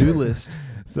his to-do list.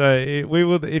 So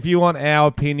if you want our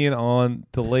opinion on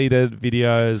deleted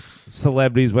videos,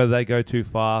 celebrities, whether they go too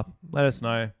far, let us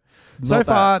know. So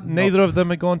far, neither of them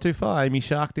have gone too far. Amy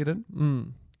Shark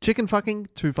didn't. Chicken fucking,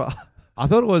 too far. I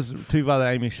thought it was too far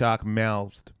that Amy Shark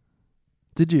mouthed.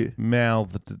 Did you?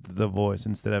 Mouthed the voice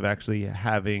instead of actually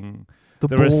having the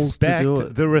balls to do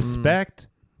it. The respect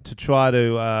to try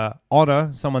to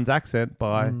honour someone's accent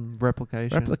by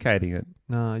replicating it.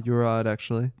 No, you're right,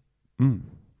 actually.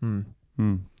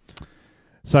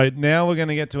 So now we're going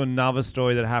to get to another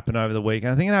story that happened over the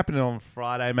weekend. I think it happened on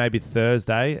Friday, maybe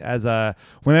Thursday.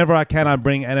 Whenever I can, I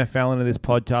bring NFL into this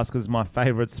podcast because it's my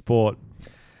favourite sport.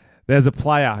 There's a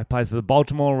player who plays for the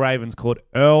Baltimore Ravens called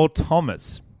Earl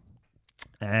Thomas.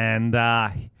 And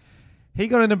he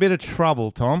got in a bit of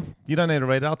trouble, Tom. You don't need to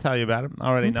read it. I'll tell you about it. I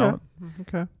already know it.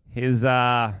 Okay.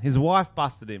 His wife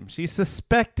busted him. She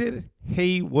suspected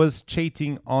he was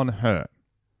cheating on her.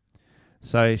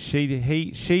 So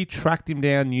she tracked him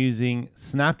down using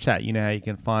Snapchat. You know how you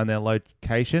can find their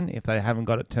location if they haven't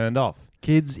got it turned off.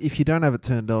 Kids, if you don't have it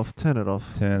turned off, turn it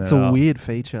off. It's a weird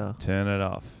feature. Turn it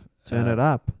off. Turn it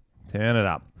up. Turn it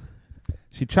up.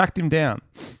 She tracked him down.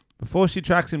 Before she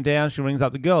tracks him down, she rings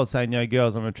up the girls saying, "Yo,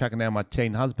 girls, I'm tracking down my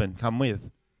teen husband. Come with."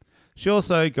 She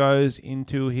also goes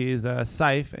into his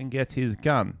safe and gets his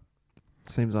gun.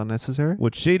 Seems unnecessary.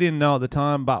 Which she didn't know at the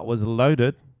time, but was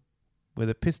loaded with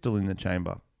a pistol in the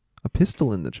chamber. A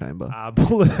pistol in the chamber? A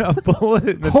bullet in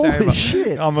the chamber. Holy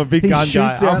shit. I'm a big gun guy. He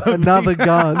shoots out another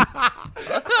gun.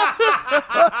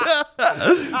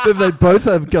 Then they both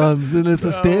have guns and it's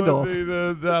a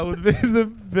standoff. That would be the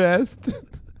best.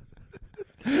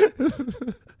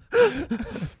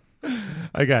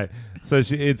 Okay, so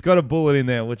it's got a bullet in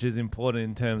there, which is important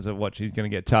in terms of what she's going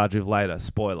to get charged with later.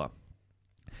 Spoiler.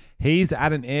 He's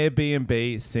at an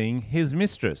Airbnb seeing his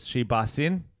mistress. She busts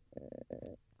into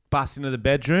the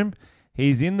bedroom.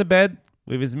 He's in the bed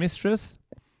with his mistress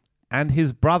and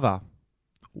his brother.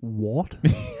 What?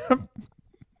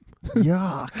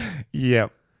 Yuck.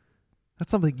 Yep. That's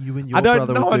something you and your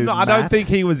brother would do. I don't think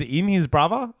he was in his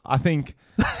brother. I think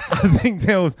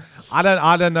there was. I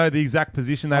don't know the exact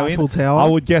position they were in. Eiffel Tower. I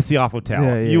would guess the Eiffel Tower.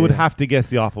 Yeah, you would have to guess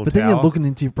the Eiffel Tower. But then you're looking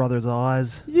into your brother's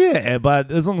eyes. Yeah,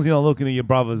 but as long as you're not looking at your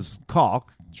brother's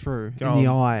cock. True. In the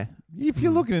eye. If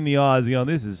you're looking in the eyes, you're going,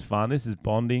 this is fun. This is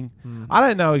bonding. I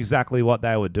don't know exactly what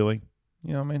they were doing.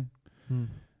 You know what I mean?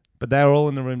 But they were all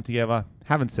in the room together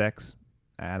having sex,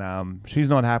 and she's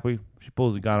not happy. She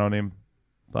pulls a gun on him.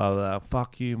 Blah, blah,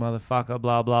 fuck you, motherfucker,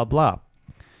 blah, blah, blah.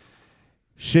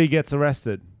 She gets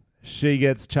arrested. She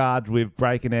gets charged with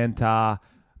break and enter,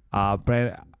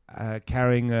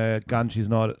 carrying a gun she's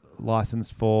not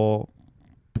licensed for,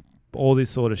 all this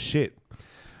sort of shit.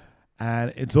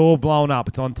 And it's all blown up.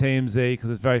 It's on TMZ because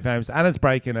it's very famous. And it's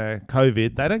breaking a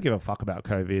COVID. They don't give a fuck about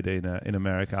COVID in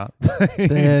America.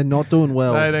 They're not doing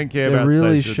well. They don't care about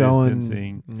really social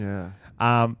distancing.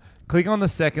 Yeah. Click on the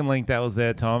second link that was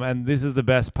there, Tom, and this is the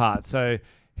best part. So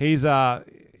he's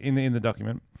in the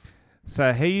document.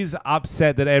 So he's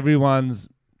upset that everyone's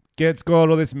got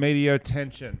all this media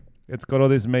attention. It's got all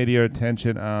this media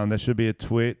attention. There should be a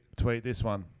tweet this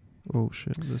one. Oh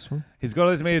shit, this one. He's got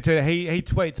all this media attention. He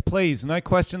tweets, "Please, no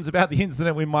questions about the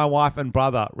incident with my wife and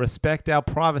brother. Respect our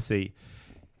privacy."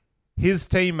 His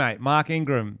teammate, Mark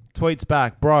Ingram, tweets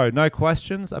back, "Bro, no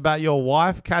questions about your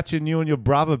wife catching you and your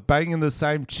brother banging the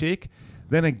same chick?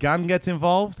 Then a gun gets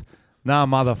involved? Nah,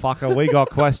 motherfucker, we got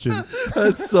questions."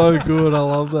 That's so good. I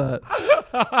love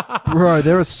that. Bro,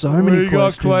 there are so many questions. We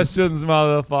got questions,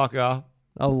 motherfucker.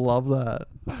 I love that.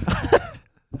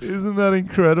 Isn't that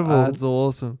incredible? That's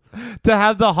awesome. To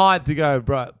have the height to go,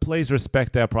 bro, please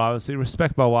respect our privacy.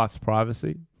 Respect my wife's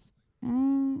privacy.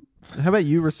 How about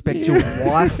you respect your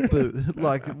wife, boo?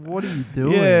 Like, what are you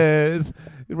doing? Yeah,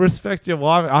 respect your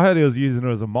wife. I heard he was using her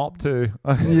as a mop too.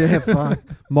 Yeah, fuck.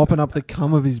 Mopping up the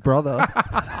cum of his brother.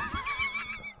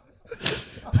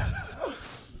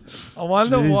 I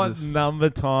wonder what number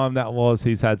time that was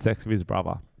he's had sex with his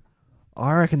brother.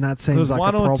 I reckon that seems like a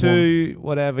problem. One or two,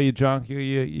 whatever, you're drunk,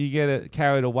 you get it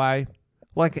carried away.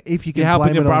 Like, if you can you're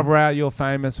helping your brother out, you're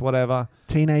famous, whatever.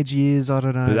 Teenage years, I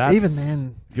don't know. Even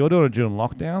then. If you're doing it during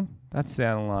lockdown, that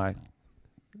sounds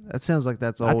like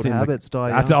that's old habits,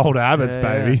 That's old habits,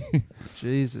 baby. Yeah.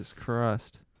 Jesus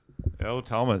Christ. L.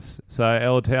 Thomas. So,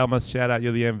 L. Thomas, shout out,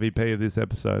 you're the MVP of this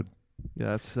episode. Yeah,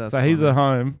 that's so funny. He's at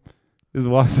home. His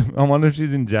wife's, I wonder if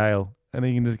she's in jail and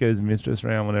he can just get his mistress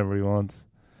around whenever he wants.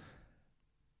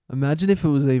 Imagine if it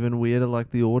was even weirder,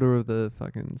 like the order of the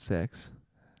fucking sex.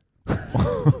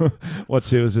 What,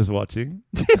 she was just watching?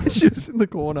 She was in the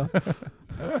corner.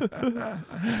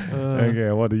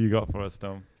 Okay, what do you got for us,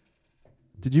 Tom?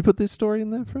 Did you put this story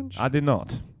in there, French? I did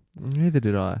not. Neither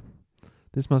did I.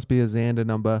 This must be a Xander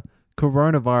number.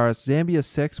 Coronavirus. Zambia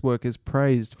sex workers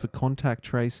praised for contact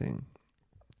tracing.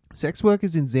 Sex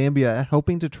workers in Zambia are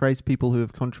helping to trace people who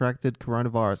have contracted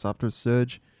coronavirus after a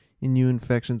surge in new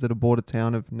infections at a border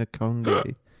town of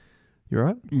Nakonde. You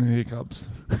right?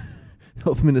 Hiccups.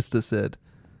 Health Minister said.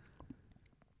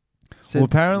 Well,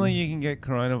 apparently you can get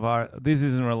coronavirus. This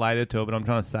isn't related to it, but I'm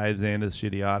trying to save Xander's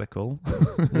shitty article.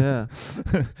 Yeah.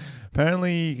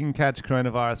 Apparently you can catch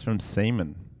coronavirus from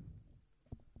semen.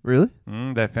 Really?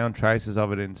 They found traces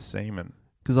of it in semen.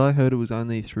 Because I heard it was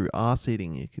only through arse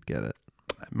eating you could get it.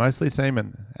 Mostly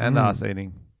semen and arse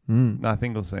eating. No,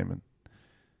 single semen.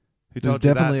 Who told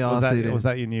you definitely that? Arse eating. Was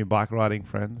that your new bike riding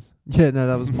friends? Yeah, no,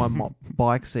 that was my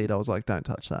bike seat. I was like, don't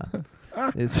touch that.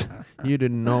 You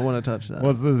did not want to touch that.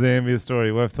 What's the Zambia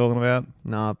story worth talking about?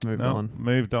 Nah, moved on.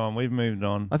 Moved on. We've moved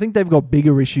on. I think they've got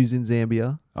bigger issues in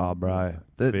Zambia. Oh, bro.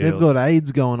 They've got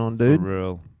AIDS going on, dude. For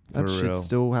real. That shit's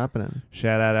still happening.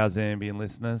 Shout out our Zambian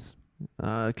listeners.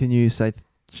 Can you say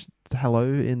hello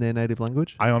in their native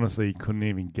language? I honestly couldn't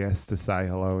even guess to say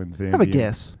hello in Zambian. Have a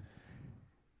guess.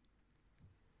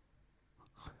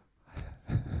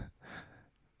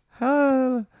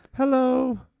 Hello.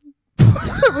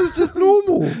 That was just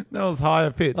normal. That was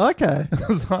higher pitched. Okay. That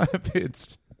was higher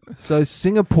pitched. So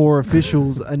Singapore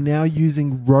officials are now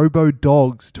using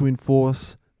robo-dogs to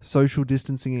enforce social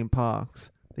distancing in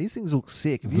parks. These things look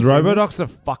sick. Robo-dogs are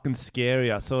fucking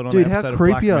scary. I saw it on Dude, an episode how of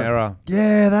creepy Black Mirror.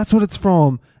 Yeah, that's what it's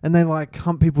from. And they like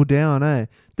hunt people down, eh?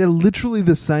 They're literally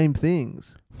the same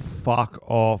things. Fuck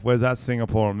off. Where's that?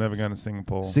 Singapore? I'm never going to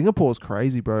Singapore. Singapore's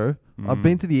crazy, bro. I've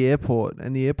been to the airport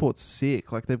and the airport's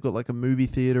sick. Like they've got like a movie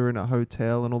theater and a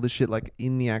hotel and all this shit like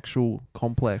in the actual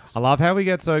complex. I love how we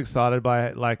get so excited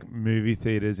by like movie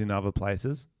theaters in other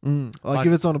places. Like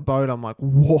if it's on a boat, I'm like,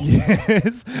 what?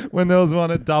 Yes. When there was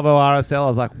one at Dubbo RSL, I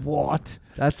was like, what?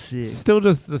 That's sick. Still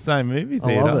just the same movie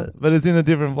theater. I love it. But it's in a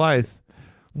different place.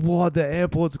 What? The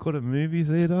airport's got a movie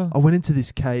theater? I went into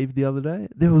this cave the other day.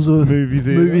 There was a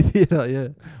movie theater, yeah.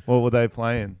 What were they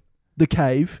playing? The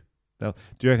Cave. Do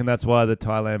you reckon that's why the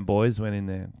Thailand boys went in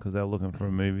there? Because they were looking for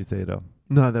a movie theater?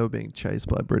 No, they were being chased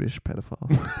by British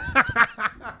pedophiles.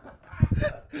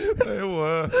 They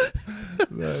were.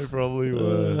 They probably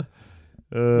were.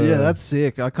 Yeah, that's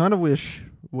sick. I kind of wish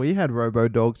we had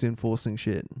robo-dogs enforcing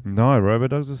shit. No,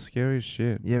 robo-dogs are scary as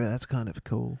shit. Yeah, but that's kind of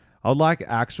cool. I would like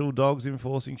actual dogs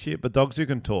enforcing shit, but dogs who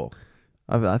can talk.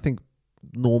 I think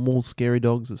normal scary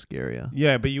dogs are scarier.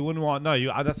 Yeah, but you wouldn't want... No,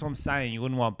 that's what I'm saying. You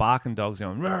wouldn't want barking dogs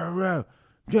going, row, row.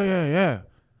 Yeah. And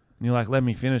you're like, let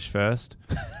me finish first.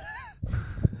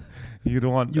 You'd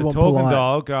want a talking polite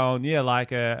dog going, yeah,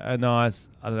 like a nice,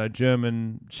 I don't know,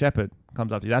 German shepherd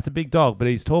comes up to you. That's a big dog, but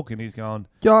he's talking. He's going...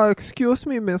 Yeah, excuse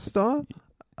me, mister.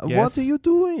 Yes. What are you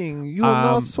doing? You're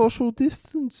not social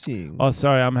distancing. Oh,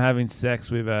 sorry. I'm having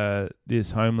sex with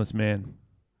this homeless man.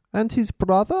 And his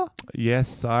brother?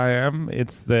 Yes, I am.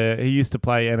 He used to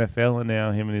play NFL, and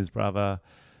now him and his brother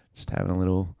just having a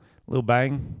little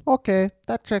bang. Okay,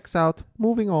 that checks out.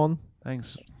 Moving on.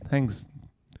 Thanks,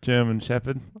 German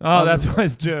shepherd. Oh, that's why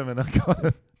it's German. I got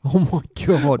it. Oh my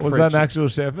god! Was that an actual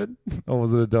shepherd, or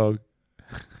was it a dog?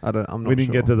 I'm not sure. We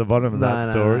didn't get to the bottom of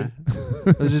that story.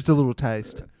 No. It was just a little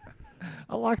taste.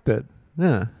 I liked it.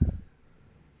 Yeah.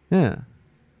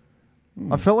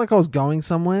 I felt like I was going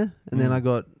somewhere, and then I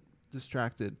got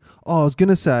distracted. Oh, I was going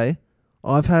to say,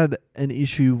 I've had an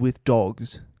issue with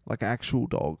dogs, like actual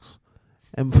dogs.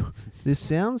 And this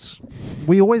sounds...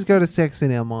 We always go to sex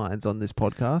in our minds on this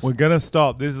podcast. We're going to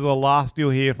stop. This is the last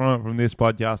you'll hear from this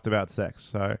podcast about sex.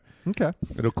 So okay,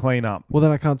 it'll clean up. Well,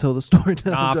 then I can't tell the story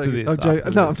now. After this.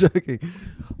 I'm joking.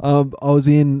 I was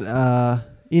in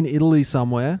Italy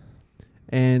somewhere,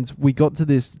 and we got to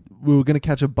this... We were going to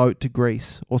catch a boat to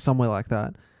Greece or somewhere like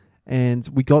that. And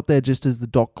we got there just as the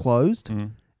dock closed,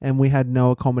 and we had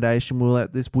no accommodation. We were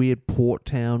at this weird port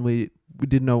town. We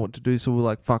didn't know what to do, so we were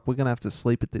like, fuck, we're going to have to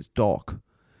sleep at this dock.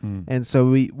 And so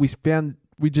we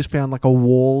just found like a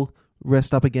wall,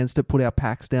 rest up against it, put our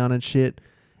packs down and shit.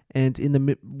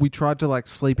 And we tried to like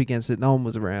sleep against it. No one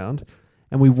was around.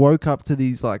 And we woke up to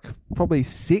these like probably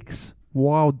 6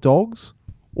 wild dogs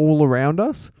all around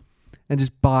us. And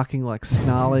just barking, like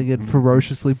snarling and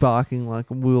ferociously barking,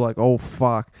 like, and we were like, oh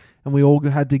fuck. And we all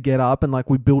had to get up, and like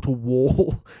we built a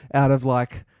wall out of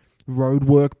like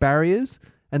roadwork barriers,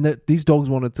 and these dogs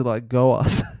wanted to like go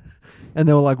us. And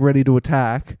they were like ready to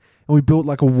attack. And we built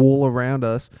like a wall around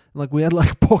us. And like we had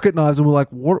like pocket knives, and we're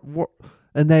like, what?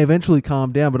 And they eventually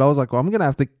calmed down, but I was like, well, we're gonna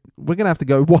have to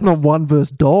go 1-on-1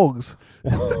 versus dogs.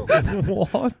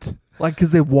 What? Like,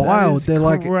 because they're wild. They're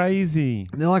like crazy.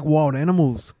 They're like wild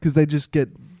animals because they just get...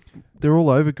 They're all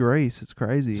over Greece. It's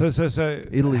crazy. So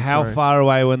Italy, how far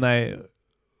away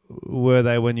were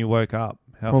they when you woke up?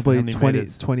 Probably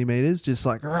 20 meters. Just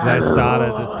like... So they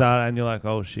started and you're like,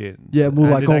 oh shit. Yeah,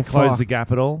 we're like, did they close the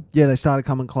gap at all? Yeah, they started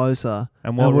coming closer.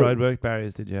 And what roadwork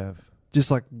barriers did you have? Just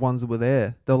like ones that were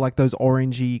there. They were like those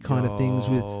orangey kind of things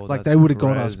with... Like, they would have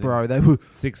got us, bro. They were...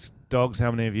 6 dogs,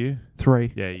 how many of you?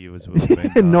 3. Yeah, you as well.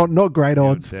 not great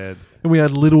odds. And we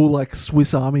had little like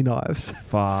Swiss Army knives.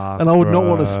 Fuck. And I would not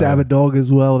want to stab a dog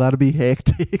as well. That'd be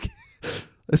hectic.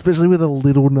 Especially with a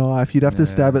little knife. You'd have to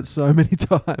stab it so many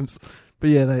times. But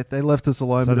yeah, they left us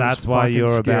alone. So that's why you're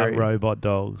scary about robot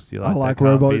dogs. I like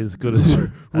robot. As good as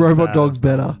robot dogs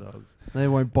better. They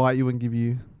won't bite you and give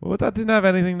you... Well, that didn't have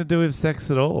anything to do with sex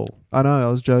at all. I know,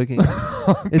 I was joking.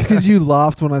 Okay. It's because you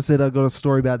laughed when I said I got a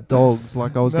story about dogs.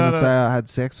 Like I was going to say I had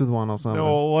sex with one or something.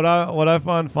 No, what I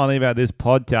find funny about this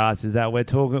podcast is that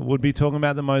would be talking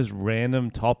about the most random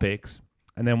topics,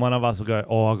 and then one of us will go,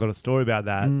 "Oh, I got a story about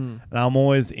that," and I'm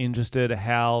always interested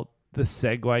how the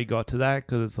segue got to that,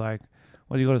 because it's like,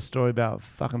 "What, you got a story about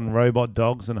fucking robot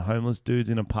dogs and homeless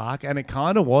dudes in a park?" And it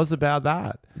kind of was about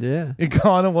that. Yeah, it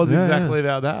kind of was exactly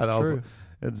about that. True.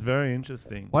 It's very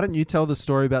interesting. Why don't you tell the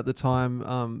story about the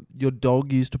time your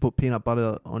dog used to put peanut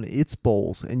butter on its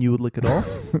balls and you would lick it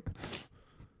off?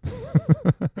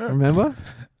 Remember?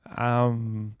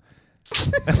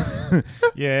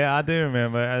 Yeah, I do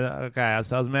remember. Okay,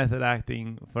 so I was method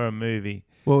acting for a movie.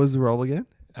 What was the role again?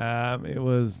 It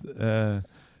was, the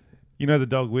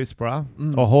dog whisperer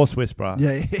or horse whisperer.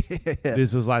 Yeah.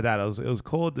 This was like that. It was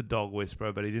called the dog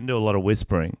whisperer, but he didn't do a lot of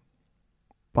whispering.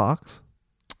 Barks?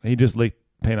 He just licked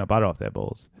peanut butter off their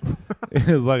balls. It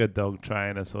was like a dog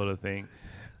trainer sort of thing.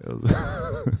 It was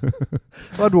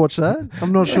I'd watch that.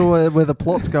 I'm not sure where the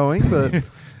plot's going, but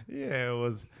yeah, it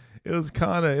was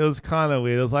kind of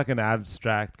weird. It was like an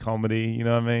abstract comedy, you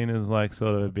know what I mean? It was like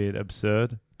sort of a bit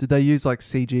absurd. Did they use like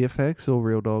CG effects or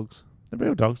real dogs? The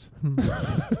real dogs.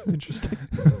 Interesting.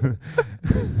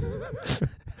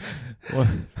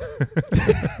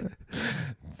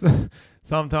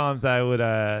 Sometimes they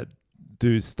would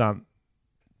do stunt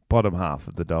bottom half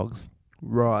of the dogs.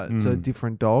 Right. So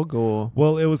different dog or?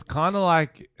 Well, it was kind of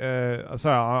like. Sorry,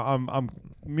 I'm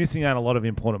missing out a lot of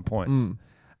important points.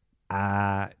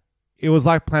 It was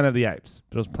like Planet of the Apes,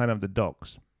 but it was Planet of the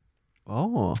Dogs.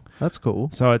 Oh, that's cool.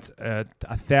 So it's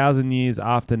 1,000 years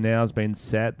after now's been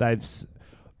set.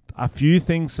 A few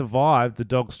things survived. The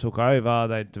dogs took over.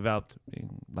 They developed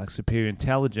like superior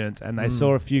intelligence, and they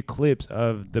saw a few clips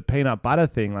of the peanut butter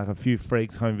thing. Like a few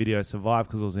freaks home video survived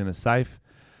because it was in a safe,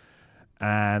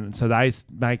 and so they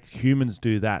make humans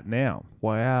do that now.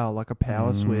 Wow, like a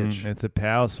power switch. It's a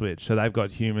power switch. So they've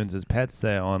got humans as pets.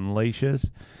 They're on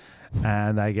leashes,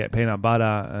 and they get peanut butter,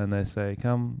 and they say,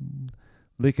 "Come,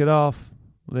 lick it off."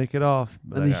 But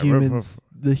and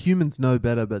the humans know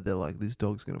better, but they're like, this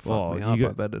dog's gonna fuck me up. I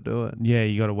better do it. Yeah,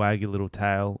 you got to wag your little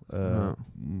tail,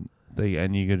 and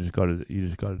you just got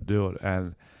to do it.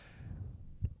 And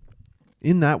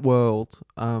in that world,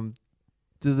 do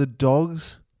the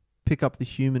dogs pick up the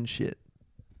human shit?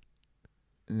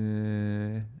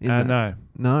 No,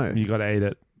 no. You got to eat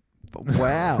it.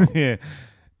 Wow. Yeah.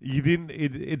 You didn't.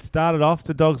 It started off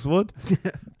the dogs would,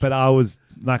 but I was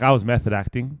method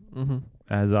acting. Mm-hmm.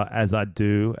 As I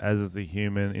do as a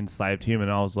human, enslaved human.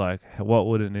 I was like, what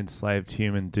would an enslaved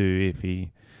human do if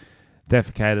he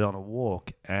defecated on a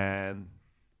walk? And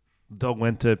the dog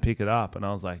went to pick it up, and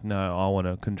I was like, no, I want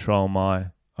to control my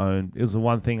own. It was the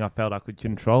one thing I felt I could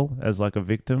control as like a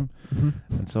victim,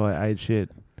 and so I ate shit.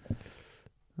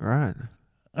 Right.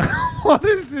 What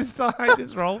is this? I hate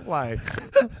this role play.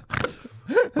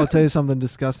 I'll tell you something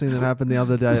disgusting that happened the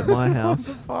other day at my house.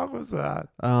 What the fuck was that?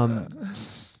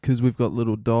 Because we've got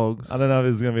little dogs. I don't know if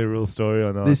this is going to be a real story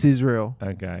or not. This is real.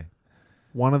 Okay.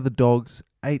 One of the dogs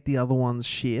ate the other one's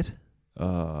shit.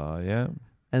 Yeah.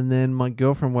 And then my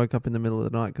girlfriend woke up in the middle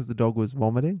of the night because the dog was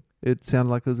vomiting. It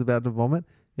sounded like it was about to vomit.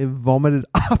 It vomited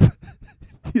up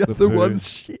the other one's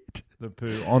shit. The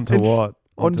poo. Onto what?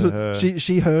 Onto her.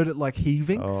 She heard it like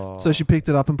heaving. So she picked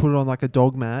it up and put it on like a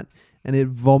dog mat, and it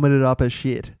vomited up as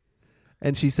shit.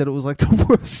 And she said it was like the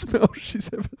worst smell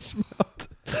she's ever smelled.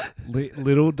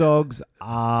 Little dogs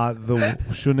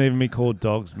shouldn't even be called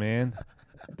dogs, man.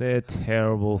 They're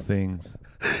terrible things.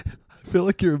 I feel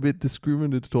like you're a bit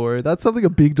discriminatory. That's something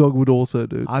a big dog would also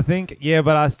do. I think, yeah,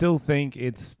 but I still think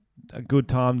it's a good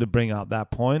time to bring up that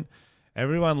point.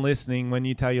 Everyone listening, when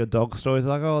you tell your dog stories,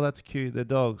 like, oh, that's cute, they're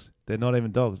dogs. They're not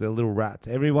even dogs, they're little rats.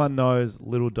 Everyone knows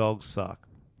little dogs suck.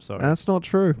 Sorry. That's not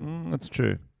true. That's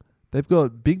true.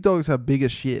 Big dogs have bigger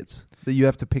shits that you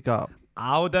have to pick up.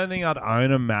 I don't think I'd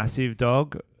own a massive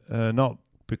dog, not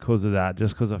because of that,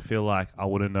 just because I feel like I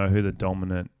wouldn't know who the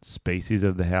dominant species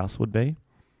of the house would be.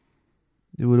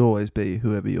 It would always be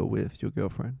whoever you're with, your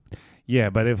girlfriend. Yeah,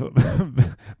 but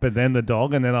but then the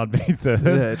dog, and then I'd be third.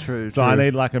 Yeah, true. So I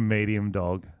need like a medium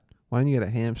dog. Why don't you get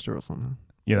a hamster or something?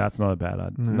 Yeah, that's not a bad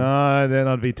idea. No, then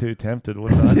I'd be too tempted,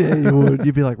 wouldn't I? Yeah, you would.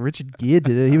 You'd be like, Richard Gere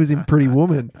did it. He was in Pretty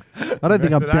Woman. I don't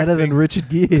think I'm better than Richard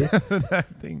Gere.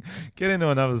 Get into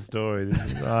another story.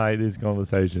 I hate this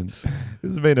conversation.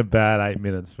 This has been a bad 8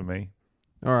 minutes for me.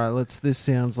 All right, this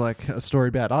sounds like a story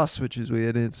about us, which is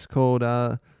weird. It's called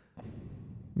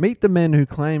Meet the Men Who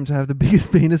Claim to Have the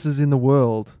Biggest Penises in the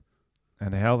World.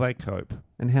 And how they cope.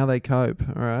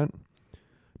 All right.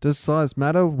 Does size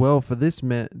matter? Well, for these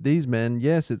men,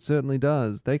 yes, it certainly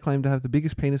does. They claim to have the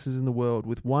biggest penises in the world,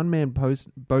 with one man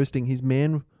boasting his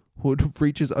manhood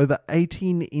reaches over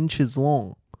 18 inches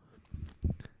long.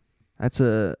 That's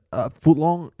a foot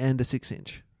long and a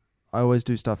 6-inch. I always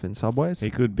do stuff in subways.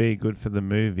 He could be good for the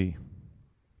movie.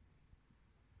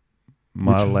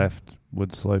 My left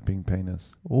wood sloping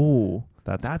penis. Oh,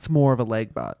 that's more of a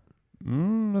leg butt.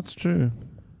 That's true.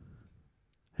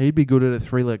 He'd be good at a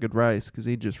 3-legged race because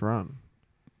he'd just run.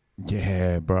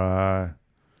 Yeah, bro.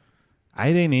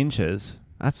 18 inches.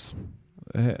 That's...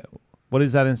 what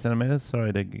is that in centimeters?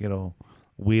 Sorry to get all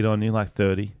weird on you. Like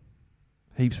 30?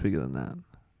 Heaps bigger than that.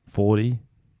 40?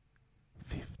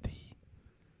 50?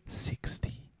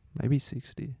 60? Maybe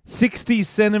 60. 60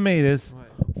 centimeters? Wait.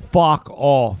 Fuck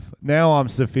off. Now I'm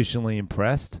sufficiently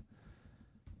impressed.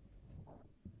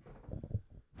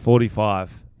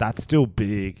 45. That's still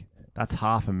big. That's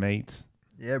half a meat.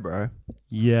 Yeah, bro.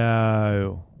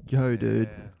 Yo, dude. Yeah.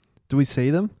 Do we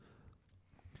see them?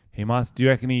 He must. Do you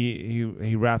reckon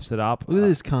he wraps it up? Look at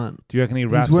this cunt. Do you reckon he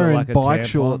wraps He's wearing it like a bike tampon?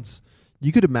 Shorts.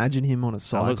 You could imagine him on a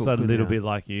cycle. That looks like a little bit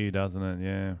like you, doesn't it?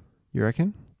 Yeah. You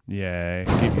reckon? Yeah.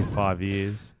 Give you 5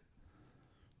 years.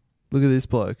 Look at this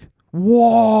bloke.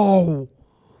 Whoa!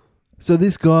 So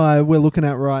this guy we're looking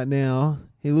at right now,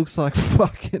 he looks like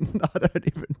fucking... I don't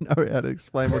even know how to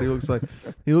explain what he looks like.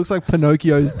 He looks like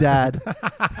Pinocchio's dad.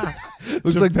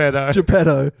 Looks Geppetto. Like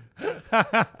Geppetto.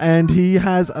 And he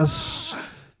has a...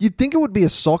 You'd think it would be a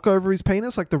sock over his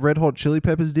penis like the Red Hot Chili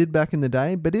Peppers did back in the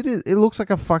day, but it looks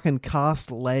like a fucking cast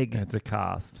leg. It's a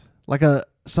cast. Like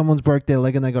someone's broke their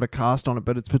leg and they got a cast on it,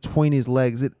 but it's between his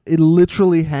legs. It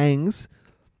literally hangs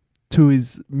to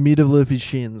his middle of his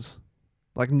shins.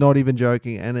 Like, not even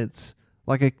joking. And it's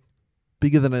like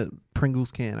bigger than a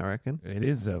Pringles can, I reckon. It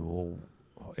is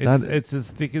it's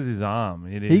as thick as his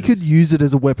arm. It is. He could use it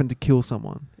as a weapon to kill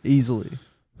someone easily. Do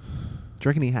you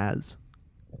reckon he has?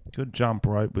 Could jump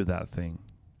rope with that thing.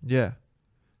 Yeah.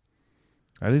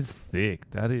 That is thick.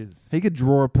 That is. He could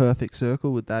draw a perfect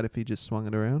circle with that if he just swung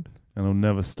it around. And it'll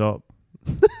never stop.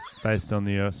 Based on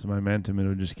the Earth's momentum,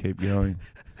 it'll just keep going.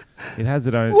 It has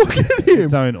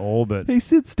its own orbit. He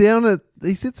sits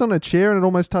on a chair and it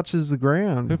almost touches the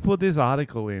ground. Who put this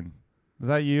article in? Is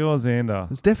that you or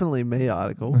Xander? It's definitely me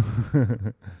article.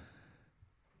 Do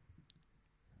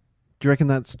you reckon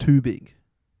that's too big?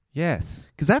 Yes.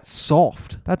 Because that's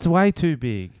soft. That's way too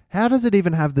big. How does it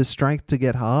even have the strength to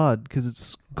get hard? Because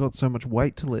it's got so much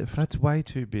weight to lift. That's way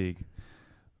too big.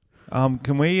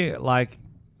 Can we,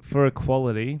 for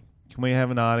equality, can we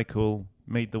have an article,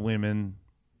 meet the women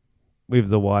with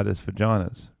the widest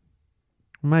vaginas?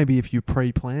 Maybe if you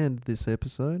pre-planned this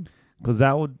episode. Because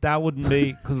that wouldn't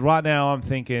be... Because right now I'm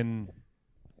thinking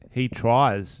he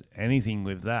tries anything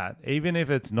with that. Even if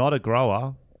it's not a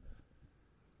grower...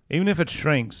 Even if it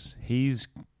shrinks, he's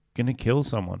going to kill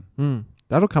someone.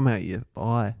 That'll come out your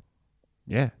eye.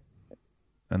 Yeah.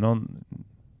 And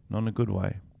not in a good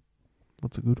way.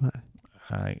 What's a good way?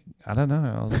 I don't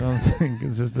know. I was trying to think.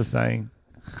 It's just a saying.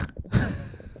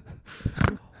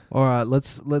 All right,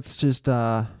 let's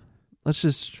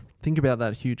just think about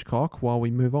that huge cock while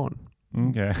we move on.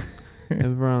 Okay.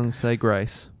 Everyone say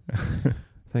grace.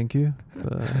 Thank you.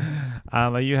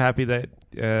 Are you happy that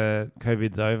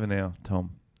COVID's over now,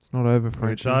 Tom? It's not over,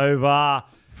 Frenchie. It's over.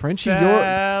 Frenchie,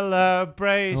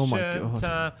 celebration oh my God.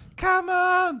 time. Come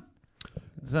on.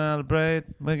 Celebrate.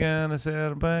 We're going to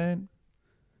celebrate.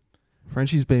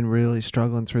 Frenchie's been really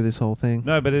struggling through this whole thing.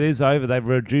 No, but it is over. They've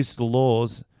reduced the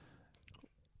laws.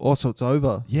 Also, it's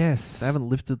over. Yes. They haven't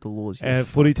lifted the laws yet.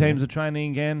 Footy teams are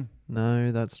training again.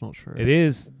 No, that's not true. It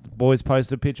is. The boys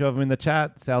posted a picture of them in the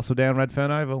chat. South Sudan,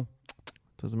 Redfern Oval.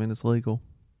 Doesn't mean it's legal.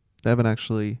 They haven't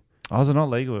actually... Oh, is it not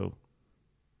legal?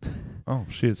 Oh,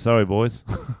 shit. Sorry, boys.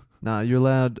 Nah, you're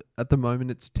allowed... At the moment,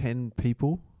 it's 10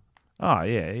 people. Oh,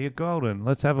 yeah. You're golden.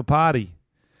 Let's have a party.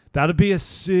 That'd be a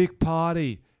sick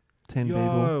party. 10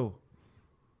 people.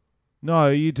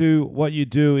 No, what you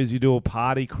do is you do a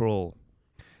party crawl.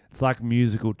 It's like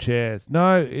musical chairs.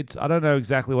 No, I don't know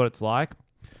exactly what it's like.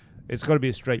 It's got to be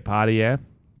a street party, yeah?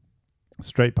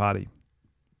 Street party.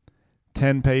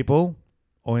 10 people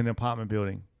or in an apartment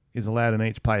building is allowed in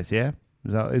each place, yeah?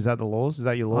 Is that the laws? Is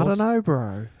that your laws? I don't know,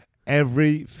 bro.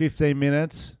 Every 15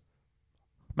 minutes,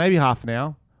 maybe half an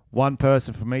hour, one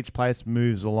person from each place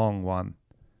moves along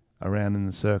around in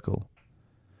the circle.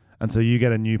 And so you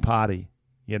get a new party.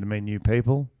 You get to meet new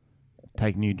people,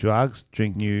 take new drugs,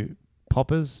 drink new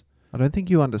poppers. I don't think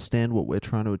you understand what we're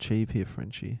trying to achieve here,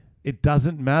 Frenchie. It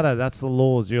doesn't matter. That's the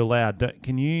laws. You're allowed.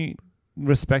 Can you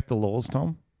respect the laws,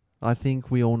 Tom? I think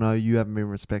we all know you haven't been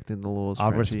respecting the laws,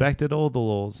 I've Frenchie. respected all the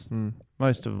laws.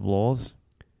 Most of the laws.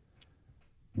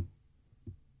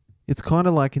 It's kind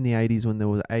of like in the 80s when there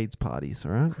were AIDS parties,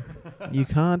 all right? You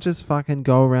can't just fucking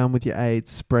go around with your AIDS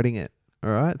spreading it, all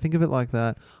right? Think of it like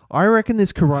that. I reckon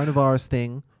this coronavirus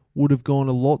thing would have gone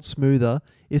a lot smoother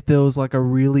if there was like a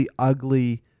really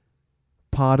ugly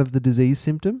part of the disease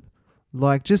symptom.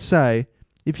 Like, just say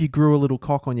if you grew a little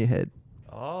cock on your head.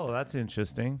 Oh, that's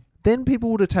interesting. Then people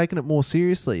would have taken it more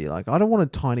seriously. Like, I don't want a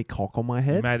tiny cock on my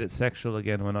head. You made it sexual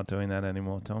again. We're not doing that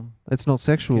anymore, Tom. It's not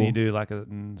sexual. Can you do like a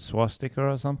swastika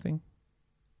or something?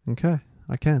 Okay,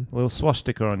 I can. A little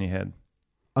swastika on your head.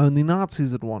 Only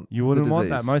Nazis would want. You wouldn't want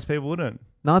that. Most people wouldn't.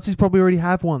 Nazis probably already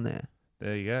have one there.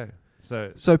 There you go.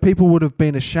 So people would have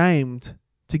been ashamed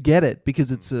to get it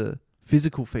because it's a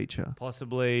physical feature.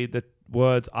 Possibly the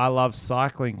words "I love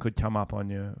cycling" could come up on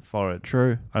your forehead.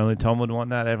 True. Only Tom would want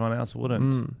that. Everyone else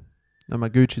wouldn't. No, my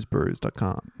Gucci's bruised. I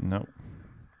can't. No.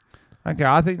 Okay,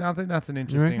 I think that's an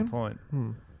interesting point.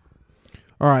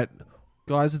 All right,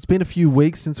 guys. It's been a few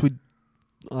weeks since we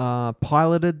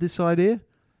piloted this idea,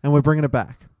 and we're bringing it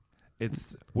back.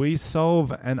 We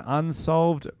solve an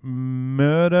unsolved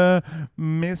murder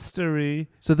mystery.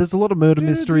 So there's a lot of murder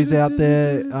mysteries out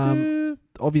there,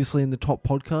 obviously in the top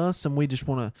podcasts, and we just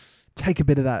want to take a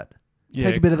bit of that. Yeah,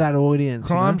 take a bit of that audience.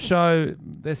 Crime show,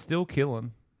 they're still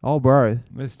killing. Oh, bro.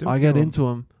 They're still I killing. get into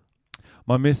them.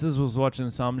 My missus was watching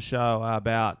some show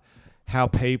about how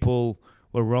people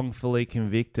were wrongfully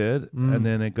convicted and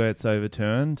then it gets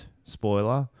overturned.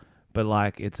 Spoiler. But,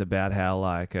 like, it's about how,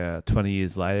 like, 20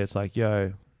 years later, it's like,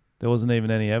 yo, there wasn't even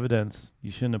any evidence.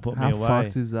 You shouldn't have put me away. How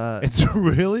fucked is that? It's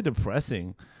really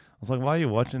depressing. I was like, why are you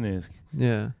watching this?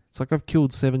 Yeah. It's like I've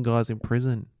killed 7 guys in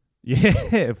prison. Yeah,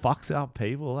 it fucks up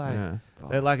people, eh? Yeah.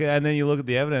 They're like, and then you look at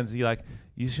the evidence, and you're like,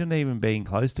 you shouldn't even been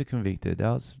close to convicted.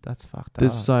 That's fucked up.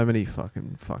 There's so many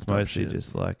fucking fucked up shit. Mostly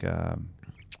just, like...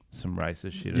 some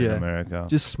racist shit in America.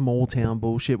 Just small town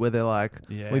bullshit where they're like,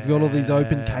 we've got all these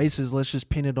open cases, let's just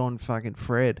pin it on fucking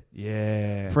Fred.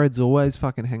 Yeah. Fred's always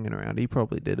fucking hanging around. He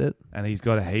probably did it. And he's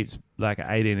got a heaps, like an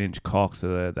 18-inch cock,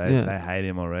 so they hate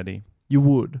him already. You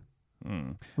would.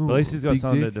 But at least he's got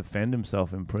something to defend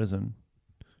himself in prison.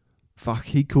 Fuck,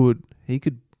 he could. He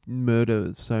could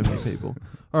murder so many people.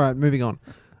 All right, moving on.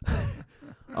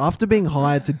 After being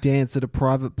hired to dance at a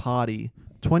private party,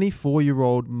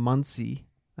 24-year-old Muncie...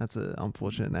 That's an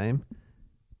unfortunate name.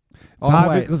 It's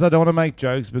hard because I don't want to make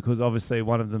jokes because obviously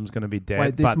one of them's going to be dead.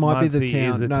 Wait, this might Muncie be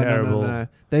the town. No.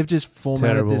 They've just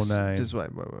formatted this. Name. Just wait.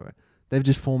 They've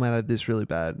just formatted this really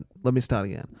bad. Let me start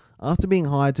again. After being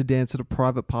hired to dance at a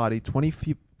private party,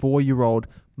 24-year-old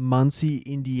Muncie,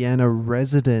 Indiana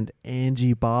resident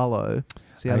Angie Barlow.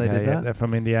 See how they did that? They're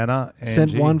from Indiana. Angie.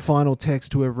 Sent one final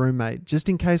text to her roommate. Just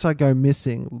in case I go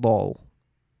missing, lol.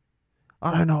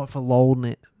 I don't know if a lol...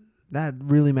 That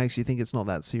really makes you think it's not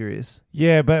that serious.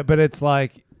 Yeah, but it's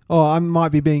like... Oh, I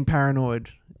might be being paranoid,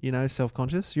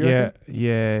 self-conscious. You reckon?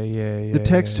 Yeah. The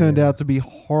text turned out to be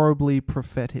horribly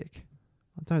prophetic.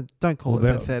 Don't call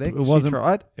it pathetic. She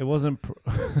tried. It wasn't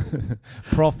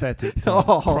prophetic.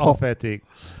 Prophetic.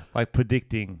 Like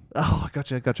predicting. Oh,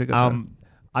 gotcha.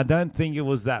 I don't think it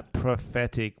was that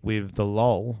prophetic with the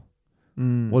lol.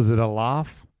 Was it a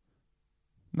laugh?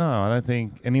 No, I don't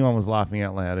think anyone was laughing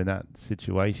out loud in that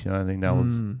situation. I don't think that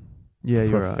was prophetic.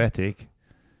 You're right.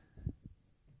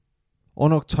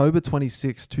 On October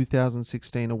 26,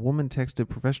 2016, a woman texted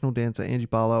professional dancer Angie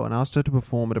Barlow and asked her to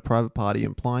perform at a private party,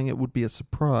 implying it would be a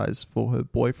surprise for her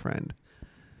boyfriend.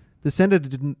 The sender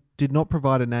did not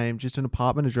provide a name, just an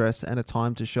apartment address and a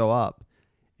time to show up.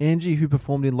 Angie, who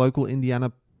performed in local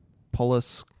Indiana... How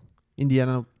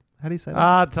do you say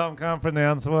that? Tom can't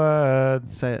pronounce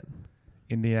words. Say it.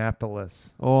 Indianapolis.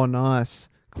 Oh, nice.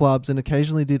 Clubs and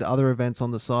occasionally did other events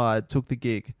on the side, took the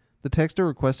gig. The texter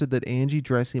requested that Angie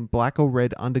dress in black or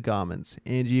red undergarments.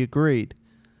 Angie agreed.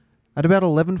 At about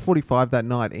 11:45 that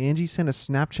night, Angie sent a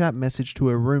Snapchat message to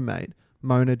her roommate,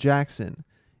 Mona Jackson.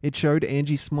 It showed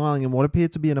Angie smiling in what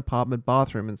appeared to be an apartment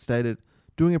bathroom and stated,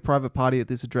 doing a private party at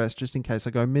this address just in case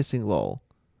I go missing, lol.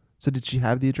 So did she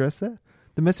have the address there?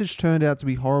 The message turned out to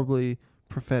be horribly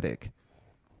prophetic.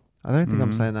 I don't think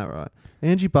I'm saying that right.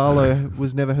 Angie Barlow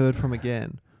was never heard from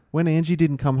again. When Angie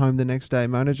didn't come home the next day,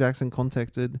 Mona Jackson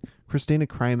contacted Christina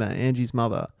Kramer, Angie's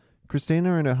mother.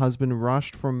 Christina and her husband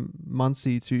rushed from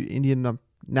Muncie to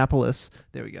Indianapolis,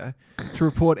 to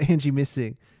report Angie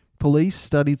missing. Police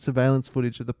studied surveillance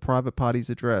footage of the private party's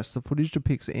address. The footage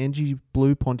depicts Angie's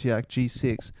blue Pontiac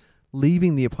G6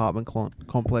 leaving the apartment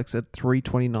complex at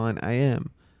 3:29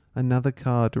 a.m. Another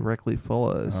car directly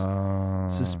follows.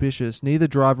 Suspicious. Neither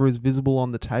driver is visible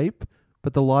on the tape,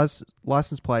 but the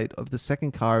license plate of the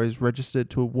second car is registered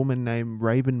to a woman named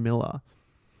Raven Miller.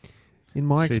 In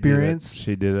my experience...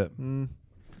 She did it. In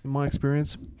my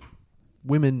experience,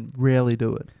 women rarely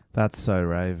do it. That's so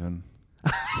Raven.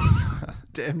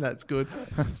 Damn, that's good.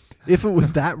 If it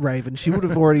was that Raven, she would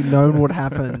have already known what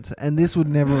happened, and this would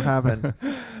never have happened.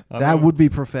 That would be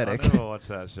prophetic. I never watched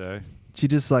that show. She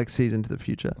just like sees into the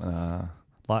future.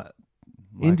 Like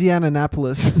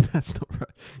Indianapolis. That's not right.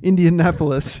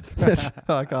 Indianapolis.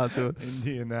 I can't do it.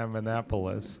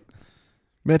 Indianapolis.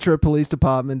 Metro Police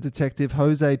Department Detective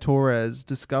Jose Torres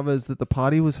discovers that the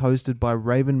party was hosted by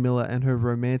Raven Miller and her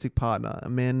romantic partner, a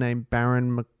man named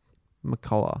Baron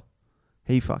McCullough.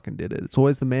 He fucking did it. It's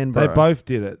always the man, bro. They both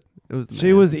did it. It was the she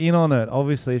man. was in on it.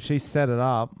 Obviously, if she set it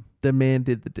up. The man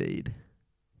did the deed.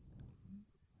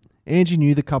 Angie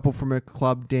knew the couple from her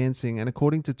club dancing, and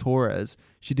according to Torres,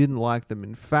 she didn't like them.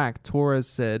 In fact, Torres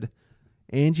said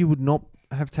Angie would not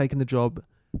have taken the job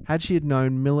had she had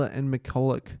known Miller and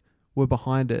McCulloch were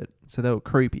behind it, so they were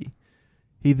creepy.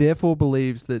 He therefore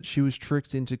believes that she was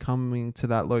tricked into coming to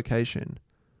that location.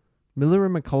 Miller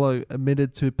and McCulloch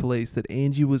admitted to police that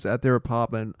Angie was at their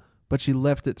apartment, but she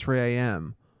left at 3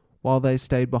 a.m. while they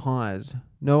stayed behind.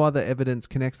 No other evidence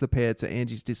connects the pair to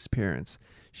Angie's disappearance.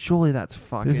 Surely that's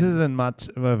fucking... This isn't much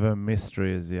of a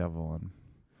mystery as the other one.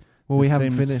 Well, we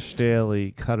haven't finished.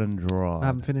 Fairly cut and dry. I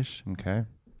haven't finished. Okay.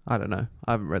 I don't know.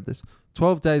 I haven't read this.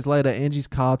 12 days later, Angie's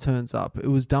car turns up. It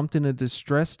was dumped in a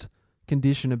distressed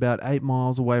condition about 8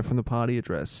 miles away from the party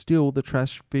address. Still, the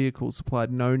trash vehicle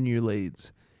supplied no new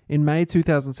leads. In May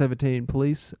 2017,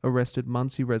 police arrested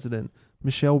Muncie resident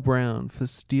Michelle Brown for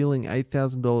stealing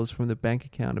 $8,000 from the bank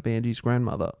account of Angie's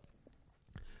grandmother.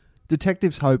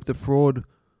 Detectives hoped the fraud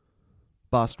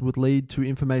bust would lead to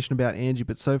information about Angie,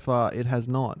 but so far it has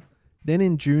not. Then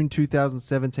in June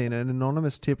 2017, an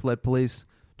anonymous tip led police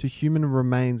to human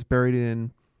remains buried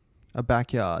in a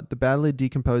backyard. The badly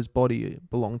decomposed body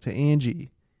belonged to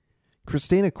Angie.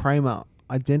 Christina Kramer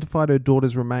identified her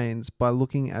daughter's remains by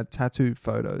looking at tattoo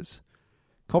photos.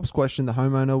 Cops questioned the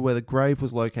homeowner where the grave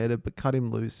was located but cut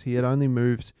him loose. He had only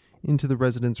moved into the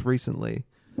residence recently,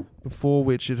 before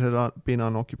which it had been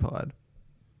unoccupied.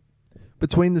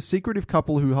 Between the secretive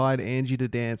couple who hired Angie to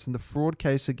dance and the fraud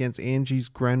case against Angie's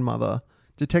grandmother,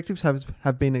 detectives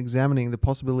have been examining the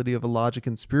possibility of a larger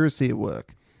conspiracy at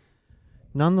work.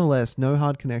 Nonetheless, no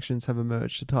hard connections have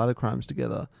emerged to tie the crimes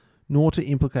together, nor to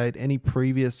implicate any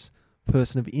previous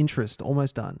person of interest.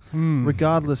 Almost done.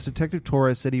 Regardless, Detective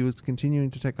Torres said he was continuing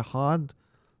to take a hard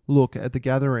look at the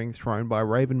gathering thrown by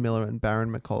Raven Miller and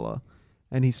Baron McCullough,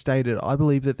 and he stated, "I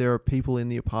believe that there are people in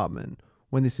the apartment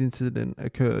when this incident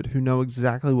occurred who know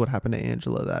exactly what happened to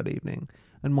Angela that evening,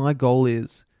 and my goal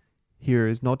here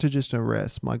is not to just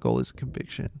arrest, my goal is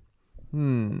conviction."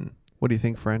 What do you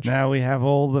think, French? Now we have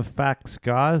all the facts,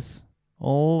 guys.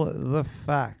 All the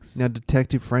facts. Now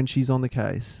Detective Frenchie's on the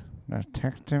case.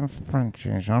 Detective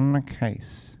Frenchie's on the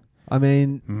case. I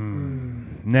mean,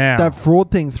 now that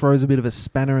fraud thing throws a bit of a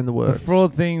spanner in the works. The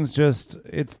fraud thing's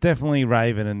it's definitely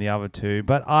Raven and the other two,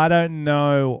 but I don't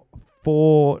know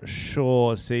for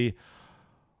sure. See,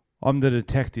 I'm the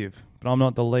detective, but I'm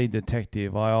not the lead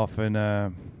detective. I often,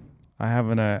 I have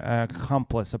an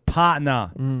accomplice, a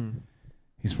partner.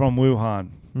 He's from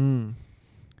Wuhan.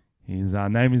 His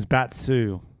name is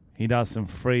Batsu. He does some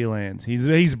freelance.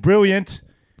 He's brilliant.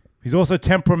 He's also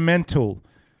temperamental.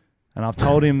 And I've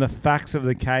told him the facts of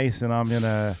the case, and I'm going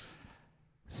to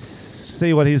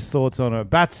see what his thoughts on it.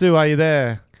 Batsu, are you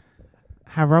there?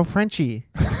 Hello, Frenchie.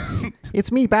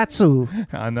 It's me, Batsu.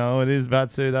 I know, it is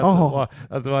Batsu. That's why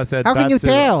I said How Batsu. can you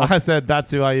tell? I said,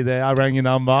 Batsu, are you there? I rang your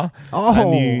number.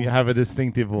 And you have a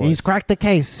distinctive voice. He's cracked the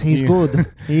case. He's good.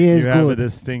 He is good. You have a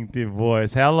distinctive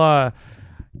voice. Hello.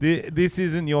 This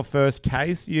isn't your first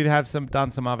case. You have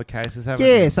done some other cases, haven't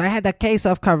you? Yes, I had a case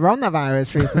of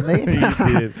coronavirus recently.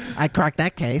 You did. I cracked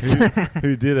that case.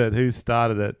 Who did it? Who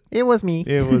started it? It was me.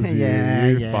 It was you.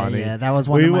 You're funny. Yeah, that was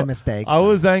one of my mistakes. I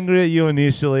was angry at you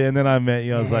initially, and then I met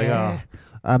you. I was like, oh.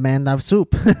 A man of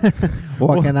soup.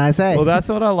 What can I say? Well, that's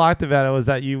what I liked about it, was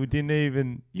that you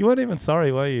weren't even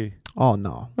sorry, were you? Oh,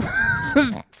 no.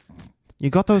 You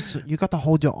got to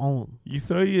hold your own. You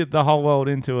threw the whole world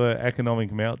into an economic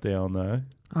meltdown, though.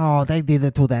 Oh, they did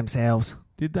it to themselves.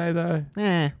 Did they, though?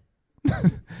 Yeah.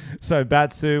 So,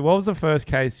 Batsu, what was the first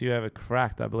case you ever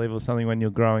cracked? I believe it was something when you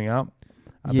were growing up.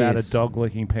 About a dog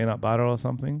licking peanut butter or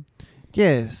something?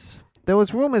 Yes. There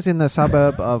was rumors in the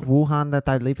suburb of Wuhan that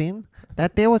I live in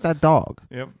that there was a dog.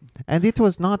 Yep. And it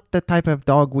was not the type of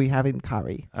dog we have in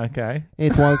curry. Okay.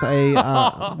 It was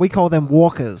we call them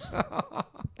walkers.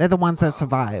 They're the ones that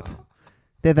survive.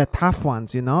 They're the tough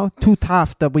ones, Too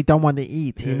tough that we don't want to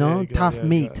eat, tough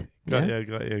meat. Got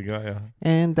you.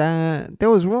 And there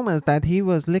was rumors that he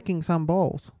was licking some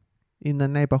balls. in the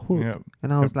neighborhood. Yep.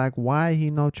 And I was like, why he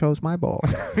no chose my ball?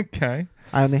 Okay.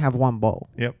 I only have one ball.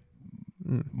 Yep.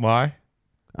 Why?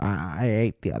 I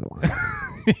ate the other one.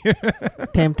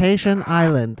 Temptation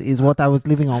Island is what I was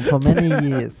living on for many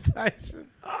years.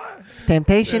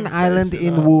 Temptation Island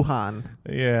in Wuhan.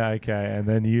 Yeah, okay. And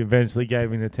then you eventually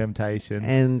gave in to temptation.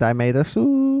 And I made a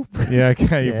soup. Yeah,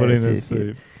 okay. You put in the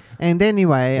soup. And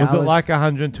anyway... Was it like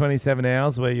 127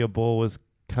 hours where your ball was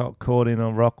caught in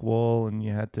a rock wall and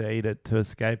you had to eat it to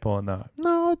escape or no?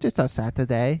 No, just a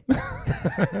Saturday.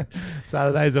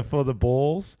 Saturdays are for the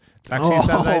balls. Actually,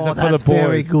 Saturdays are for the boys.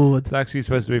 Very good. It's actually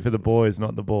supposed to be for the boys,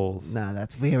 not the balls. No,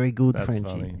 that's very good, Frenchie.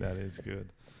 That's funny. That is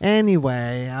good.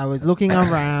 Anyway, I was looking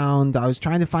around. I was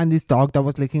trying to find this dog that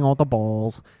was licking all the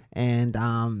balls. And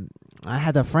I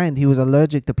had a friend. He was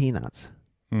allergic to peanuts.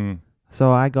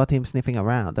 So I got him sniffing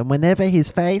around. And whenever his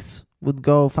face would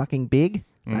go fucking big,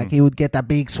 like he would get a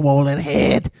big swollen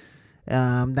head,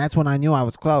 that's when I knew I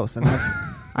was close. And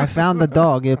I found the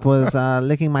dog. It was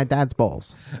licking my dad's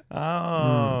balls.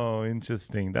 Oh,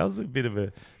 interesting. That was a bit of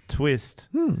a twist.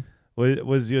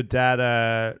 Was your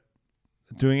dad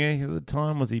doing anything at the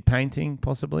time? Was he painting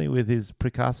possibly with his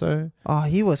Picasso? Oh,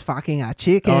 he was fucking a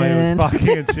chicken. Oh, he was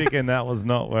fucking a chicken. That was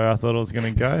not where I thought it was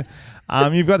going to go.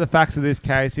 You've got the facts of this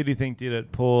case. Who do you think did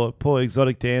it? Poor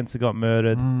exotic dancer got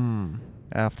murdered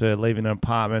after leaving an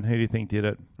apartment. Who do you think did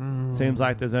it? Seems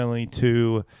like there's only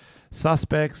 2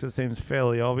 suspects. It seems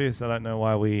fairly obvious. I don't know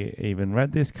why we even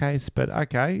read this case, but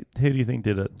okay. Who do you think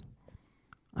did it?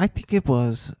 I think it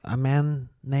was a man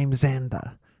named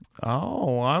Xander.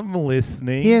 Oh, I'm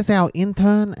listening. He is our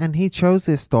intern, and he chose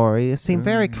this story. It seemed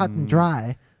very cut and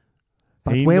dry.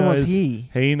 But where was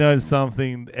he? He knows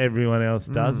something everyone else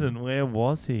doesn't. Where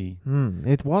was he?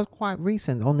 It was quite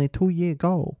recent, only 2 years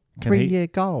ago. 3 years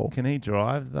ago. Can he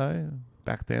drive, though?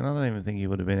 Back then, I don't even think he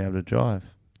would have been able to drive.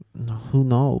 No, who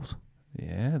knows?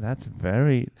 Yeah, that's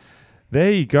very...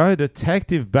 There you go,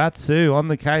 Detective Batsu on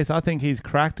the case. I think he's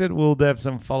cracked it. We'll have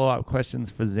some follow-up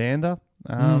questions for Xander.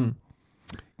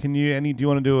 Do you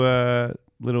want to do a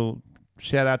little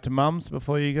shout out to mums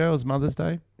before you go? It was Mother's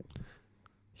Day.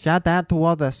 Shout out to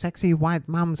all the sexy white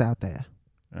mums out there.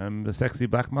 The sexy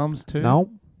black mums too?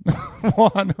 No.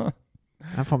 Why not?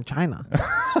 I'm from China.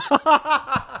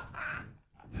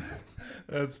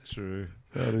 That's true.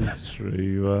 That is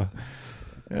true.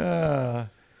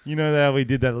 You know that we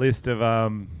did that list of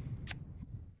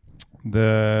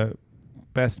the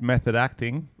best method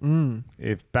acting.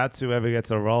 If Batsu ever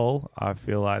gets a role, I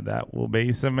feel like that will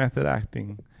be some method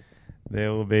acting.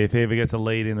 There will be, if he ever gets a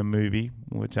lead in a movie,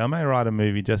 which I may write a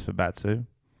movie just for Batsu.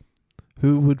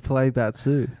 Who would play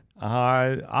Batsu?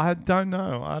 I don't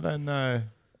know. I don't know.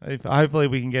 Hopefully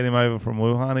we can get him over from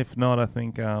Wuhan. If not, I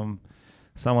think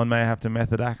someone may have to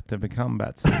method act to become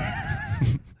Batsu.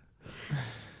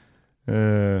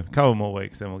 Couple more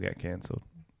weeks, then we'll get cancelled.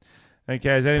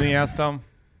 Okay, is there anything else, Tom?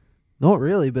 Not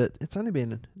really, but it's only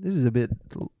been... This is a bit...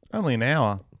 Only an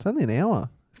hour. It's only an hour.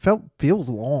 Feels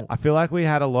long. I feel like we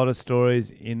had a lot of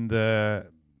stories in the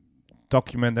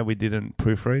document that we didn't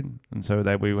proofread, and so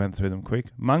we went through them quick.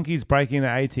 Monkeys breaking an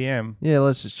ATM. Yeah,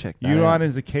 let's just check that out. Urine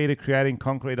is the key to creating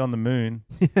concrete on the moon.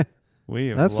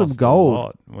 Yeah. That's some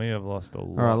gold. We have lost a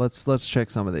lot. All right, let's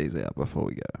check some of these out before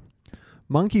we go.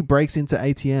 Monkey breaks into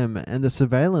ATM and the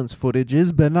surveillance footage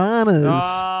is bananas.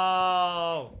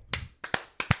 Oh!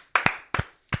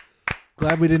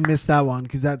 Glad we didn't miss that one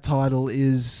because that title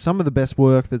is some of the best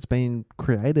work that's been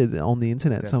created on the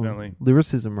internet. Definitely. Some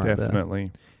lyricism right there. Definitely.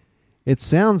 It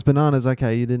sounds bananas.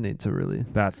 Okay, you didn't need to really.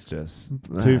 That's just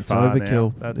too far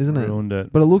overkill, now. That's isn't it? Ruined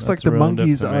it. But it looks like the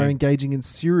monkeys are engaging in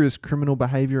serious criminal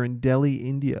behavior in Delhi,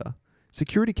 India.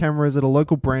 Security cameras at a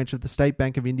local branch of the State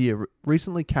Bank of India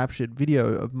recently captured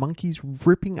video of monkeys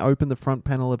ripping open the front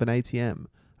panel of an ATM,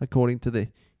 according to the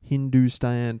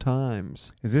Hindustan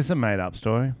Times. Is this a made-up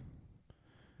story?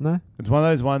 No. It's one of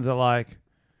those ones that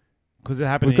because it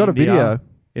happened in India. We've got a video.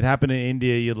 It happened in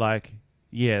India, you're like,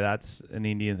 yeah, that's an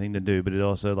Indian thing to do, but it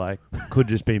also could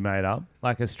just be made up.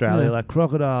 Like Australia, like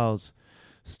crocodiles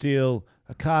steal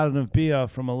a carton of beer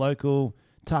from a local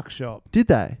tuck shop. Did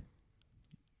they?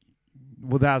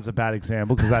 Well, that was a bad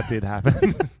example because that did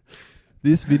happen.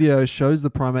 This video shows the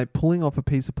primate pulling off a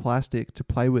piece of plastic to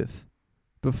play with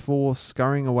before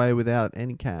scurrying away without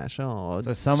any cash. Oh,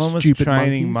 so someone was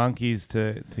training monkeys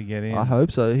to get in. I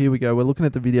hope so. Here we go. We're looking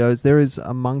at the videos. There is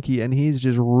a monkey and he's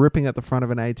just ripping at the front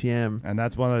of an ATM. And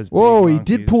that's one of those big Whoa, monkeys.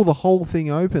 He did pull the whole thing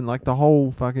open, like the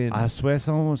whole fucking... I swear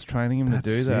someone was training him to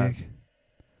do that.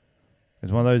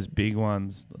 It's one of those big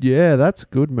ones. Yeah, that's a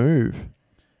good move.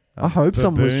 I hope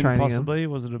someone was training possibly?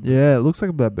 him. Was it a baboon? Yeah, it looks like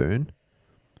a baboon.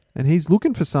 And he's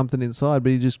looking for something inside,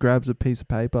 but he just grabs a piece of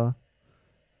paper.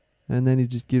 and then he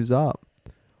just gives up.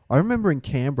 I remember in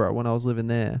Canberra when I was living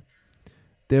there,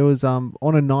 there was on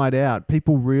a night out,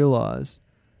 people realised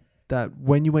that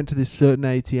when you went to this certain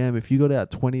ATM, if you got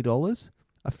out $20,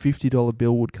 a $50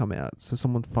 bill would come out. So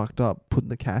someone fucked up putting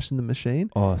the cash in the machine.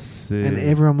 Oh, sick. And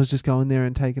everyone was just going there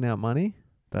and taking out money.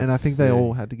 That's and I think sick. they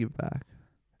all had to give back.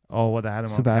 Oh, what, they had them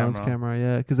surveillance on camera?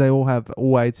 Yeah, because they all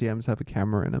ATMs have a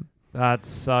camera in them. That's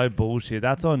so bullshit.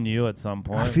 That's on you at some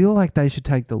point. I feel like they should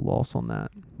take the loss on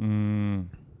that.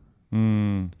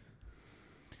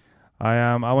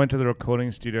 I went to the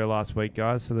recording studio last week,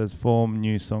 guys, so there's 4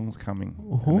 new songs coming.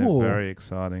 And they're very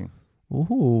exciting.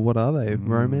 Ooh, what are they?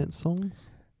 Romance songs?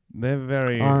 They're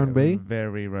very R&B?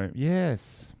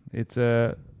 Yes. It's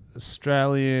a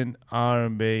Australian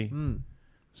R&B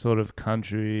sort of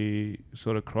country,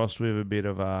 sort of crossed with a bit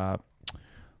of a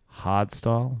hard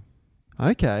style.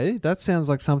 Okay, that sounds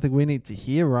like something we need to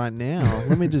hear right now.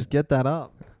 Let me just get that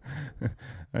up.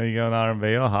 Are you going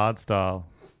R&B or hard style?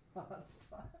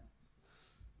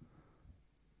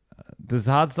 Does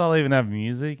hardstyle even have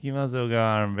music? You might as well go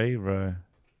R&B, bro.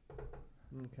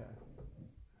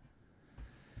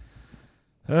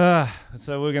 Okay.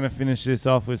 So we're going to finish this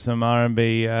off with some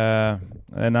R&B,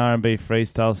 an R&B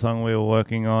freestyle song we were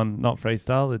working on. Not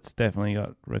freestyle, it's definitely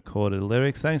got recorded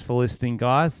lyrics. Thanks for listening,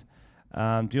 guys. Do you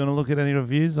want to look at any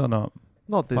reviews or not?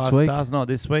 Not this 5 week. stars, not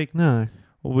this week. No.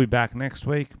 We'll be back next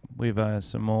week with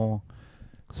some more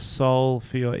soul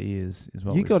for your ears. Is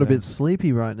what you got a bit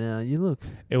sleepy right now. You look.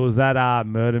 It was that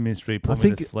murder mystery put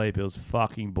me to sleep. It was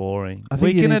fucking boring. I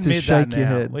think we can admit that now.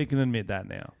 Head. We can admit that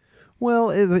now.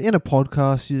 Well, in a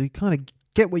podcast, you kind of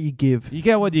get what you give. You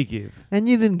get what you give. And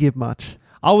you didn't give much.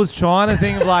 I was trying to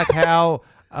think of like how...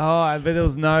 but there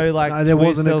was no like. No, there twist.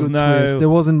 wasn't a good twist. There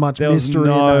wasn't much mystery.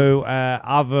 There was no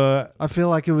other. I feel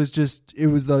like it was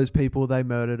those people. They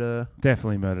murdered her.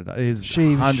 Definitely murdered her. Is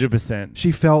 100%.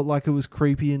 She felt like it was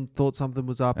creepy and thought something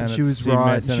was up, and she was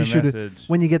right. She should have.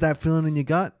 When you get that feeling in your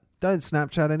gut, don't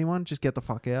Snapchat anyone. Just get the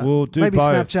fuck out. We'll do maybe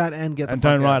both. Snapchat and get the and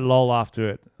fuck out. And don't write lol after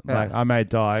it. Yeah. Like I may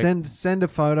die. Send a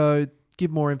photo.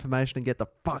 Give more information and get the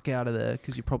fuck out of there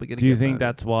because you're probably going to. Do you think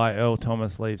that's why Earl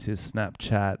Thomas leaves his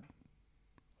Snapchat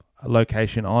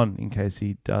location on in case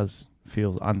he does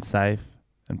feel unsafe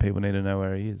and people need to know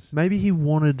where he is? Maybe he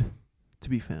wanted to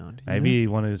be found. Maybe he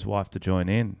wanted his wife to join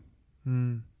in.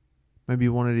 Maybe he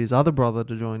wanted his other brother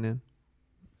to join in.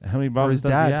 How many brothers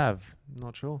does he have?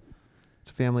 Not sure. It's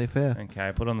a family affair.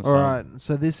 Okay, put on the song. All right,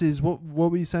 so this is what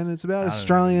were you saying it's about?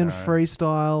 Australian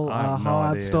freestyle,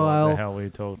 hard style. What the hell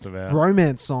we talked about?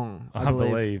 Romance song, I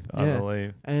believe. I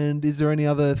believe. And is there any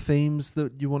other themes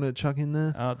that you want to chuck in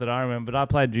there? That I remember, but I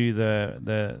played you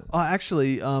the. Oh,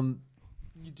 actually,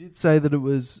 you did say that it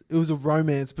was a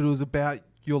romance, but it was about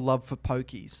your love for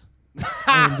pokies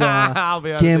and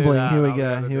gambling. Here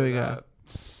we go.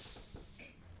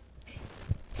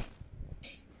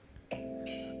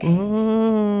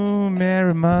 Ooh,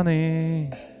 Mary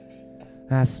Money,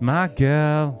 that's my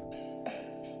girl.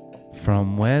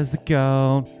 From Where's the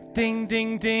Gold? Ding,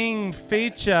 ding, ding,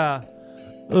 feature.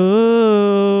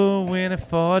 Ooh, win a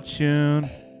fortune.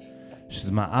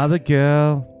 She's my other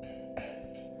girl.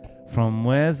 From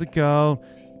Where's the Gold?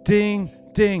 Ding,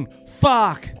 ding,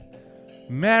 fuck.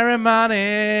 Mary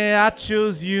Money, I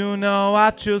choose you, no,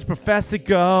 I choose Professor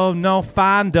Gold, no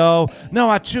Fondo, no,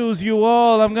 I choose you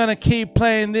all, I'm gonna keep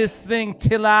playing this thing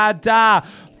till I die.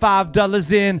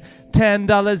 $5 in,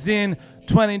 $10 in,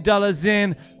 $20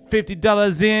 in,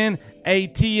 $50 in,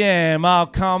 ATM, I'll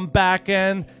come back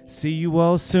and see you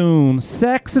all soon.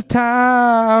 Sexy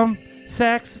time,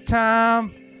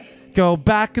 go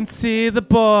back and see the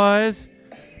boys.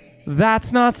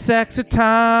 That's not sexy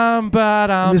time,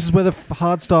 but this is where the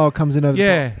hard style comes in over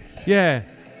the top. Yeah.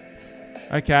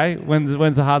 Okay,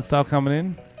 when's the hard style coming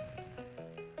in?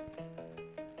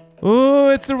 Ooh,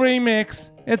 it's a remix.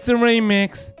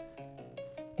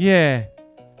 Yeah.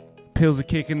 Pills are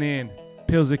kicking in.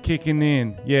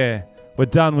 Yeah. We're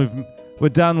done with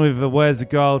Where's the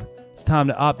Gold? It's time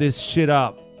to up this shit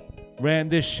up. Ramp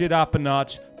this shit up a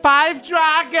notch. 5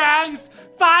 dragons!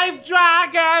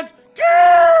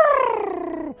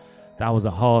 That was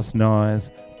a horse noise.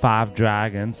 5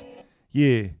 dragons.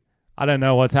 Yeah. I don't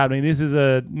know what's happening. This is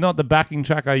not the backing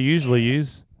track I usually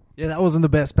use. Yeah, that wasn't the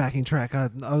best backing track. I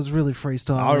was really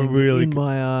freestyling.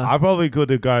 I probably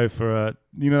could go for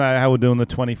how we're doing the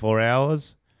 24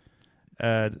 hours.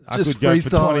 I could go for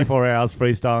 24 hours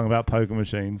freestyling about poker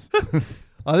machines.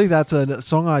 I think that's a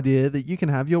song idea that you can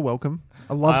have. You're welcome.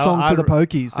 A love song to the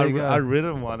pokies. There you go. I'd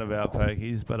written one about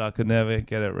pokies, but I could never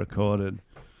get it recorded.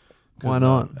 Why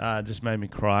not? Just made me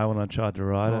cry when I tried to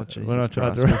ride it. Jesus when I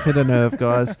tried to hit a nerve,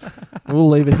 guys. We'll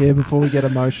leave it here before we get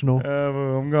emotional.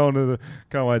 I'm going to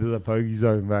can't wait to the Pokey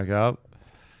Zone back up.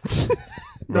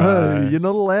 No, you're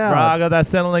not allowed. Bro, I got that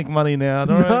Centrelink money now.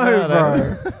 No,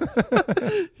 bro.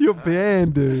 You're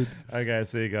banned, dude. Okay,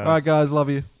 see you guys. All right, guys. Love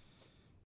you.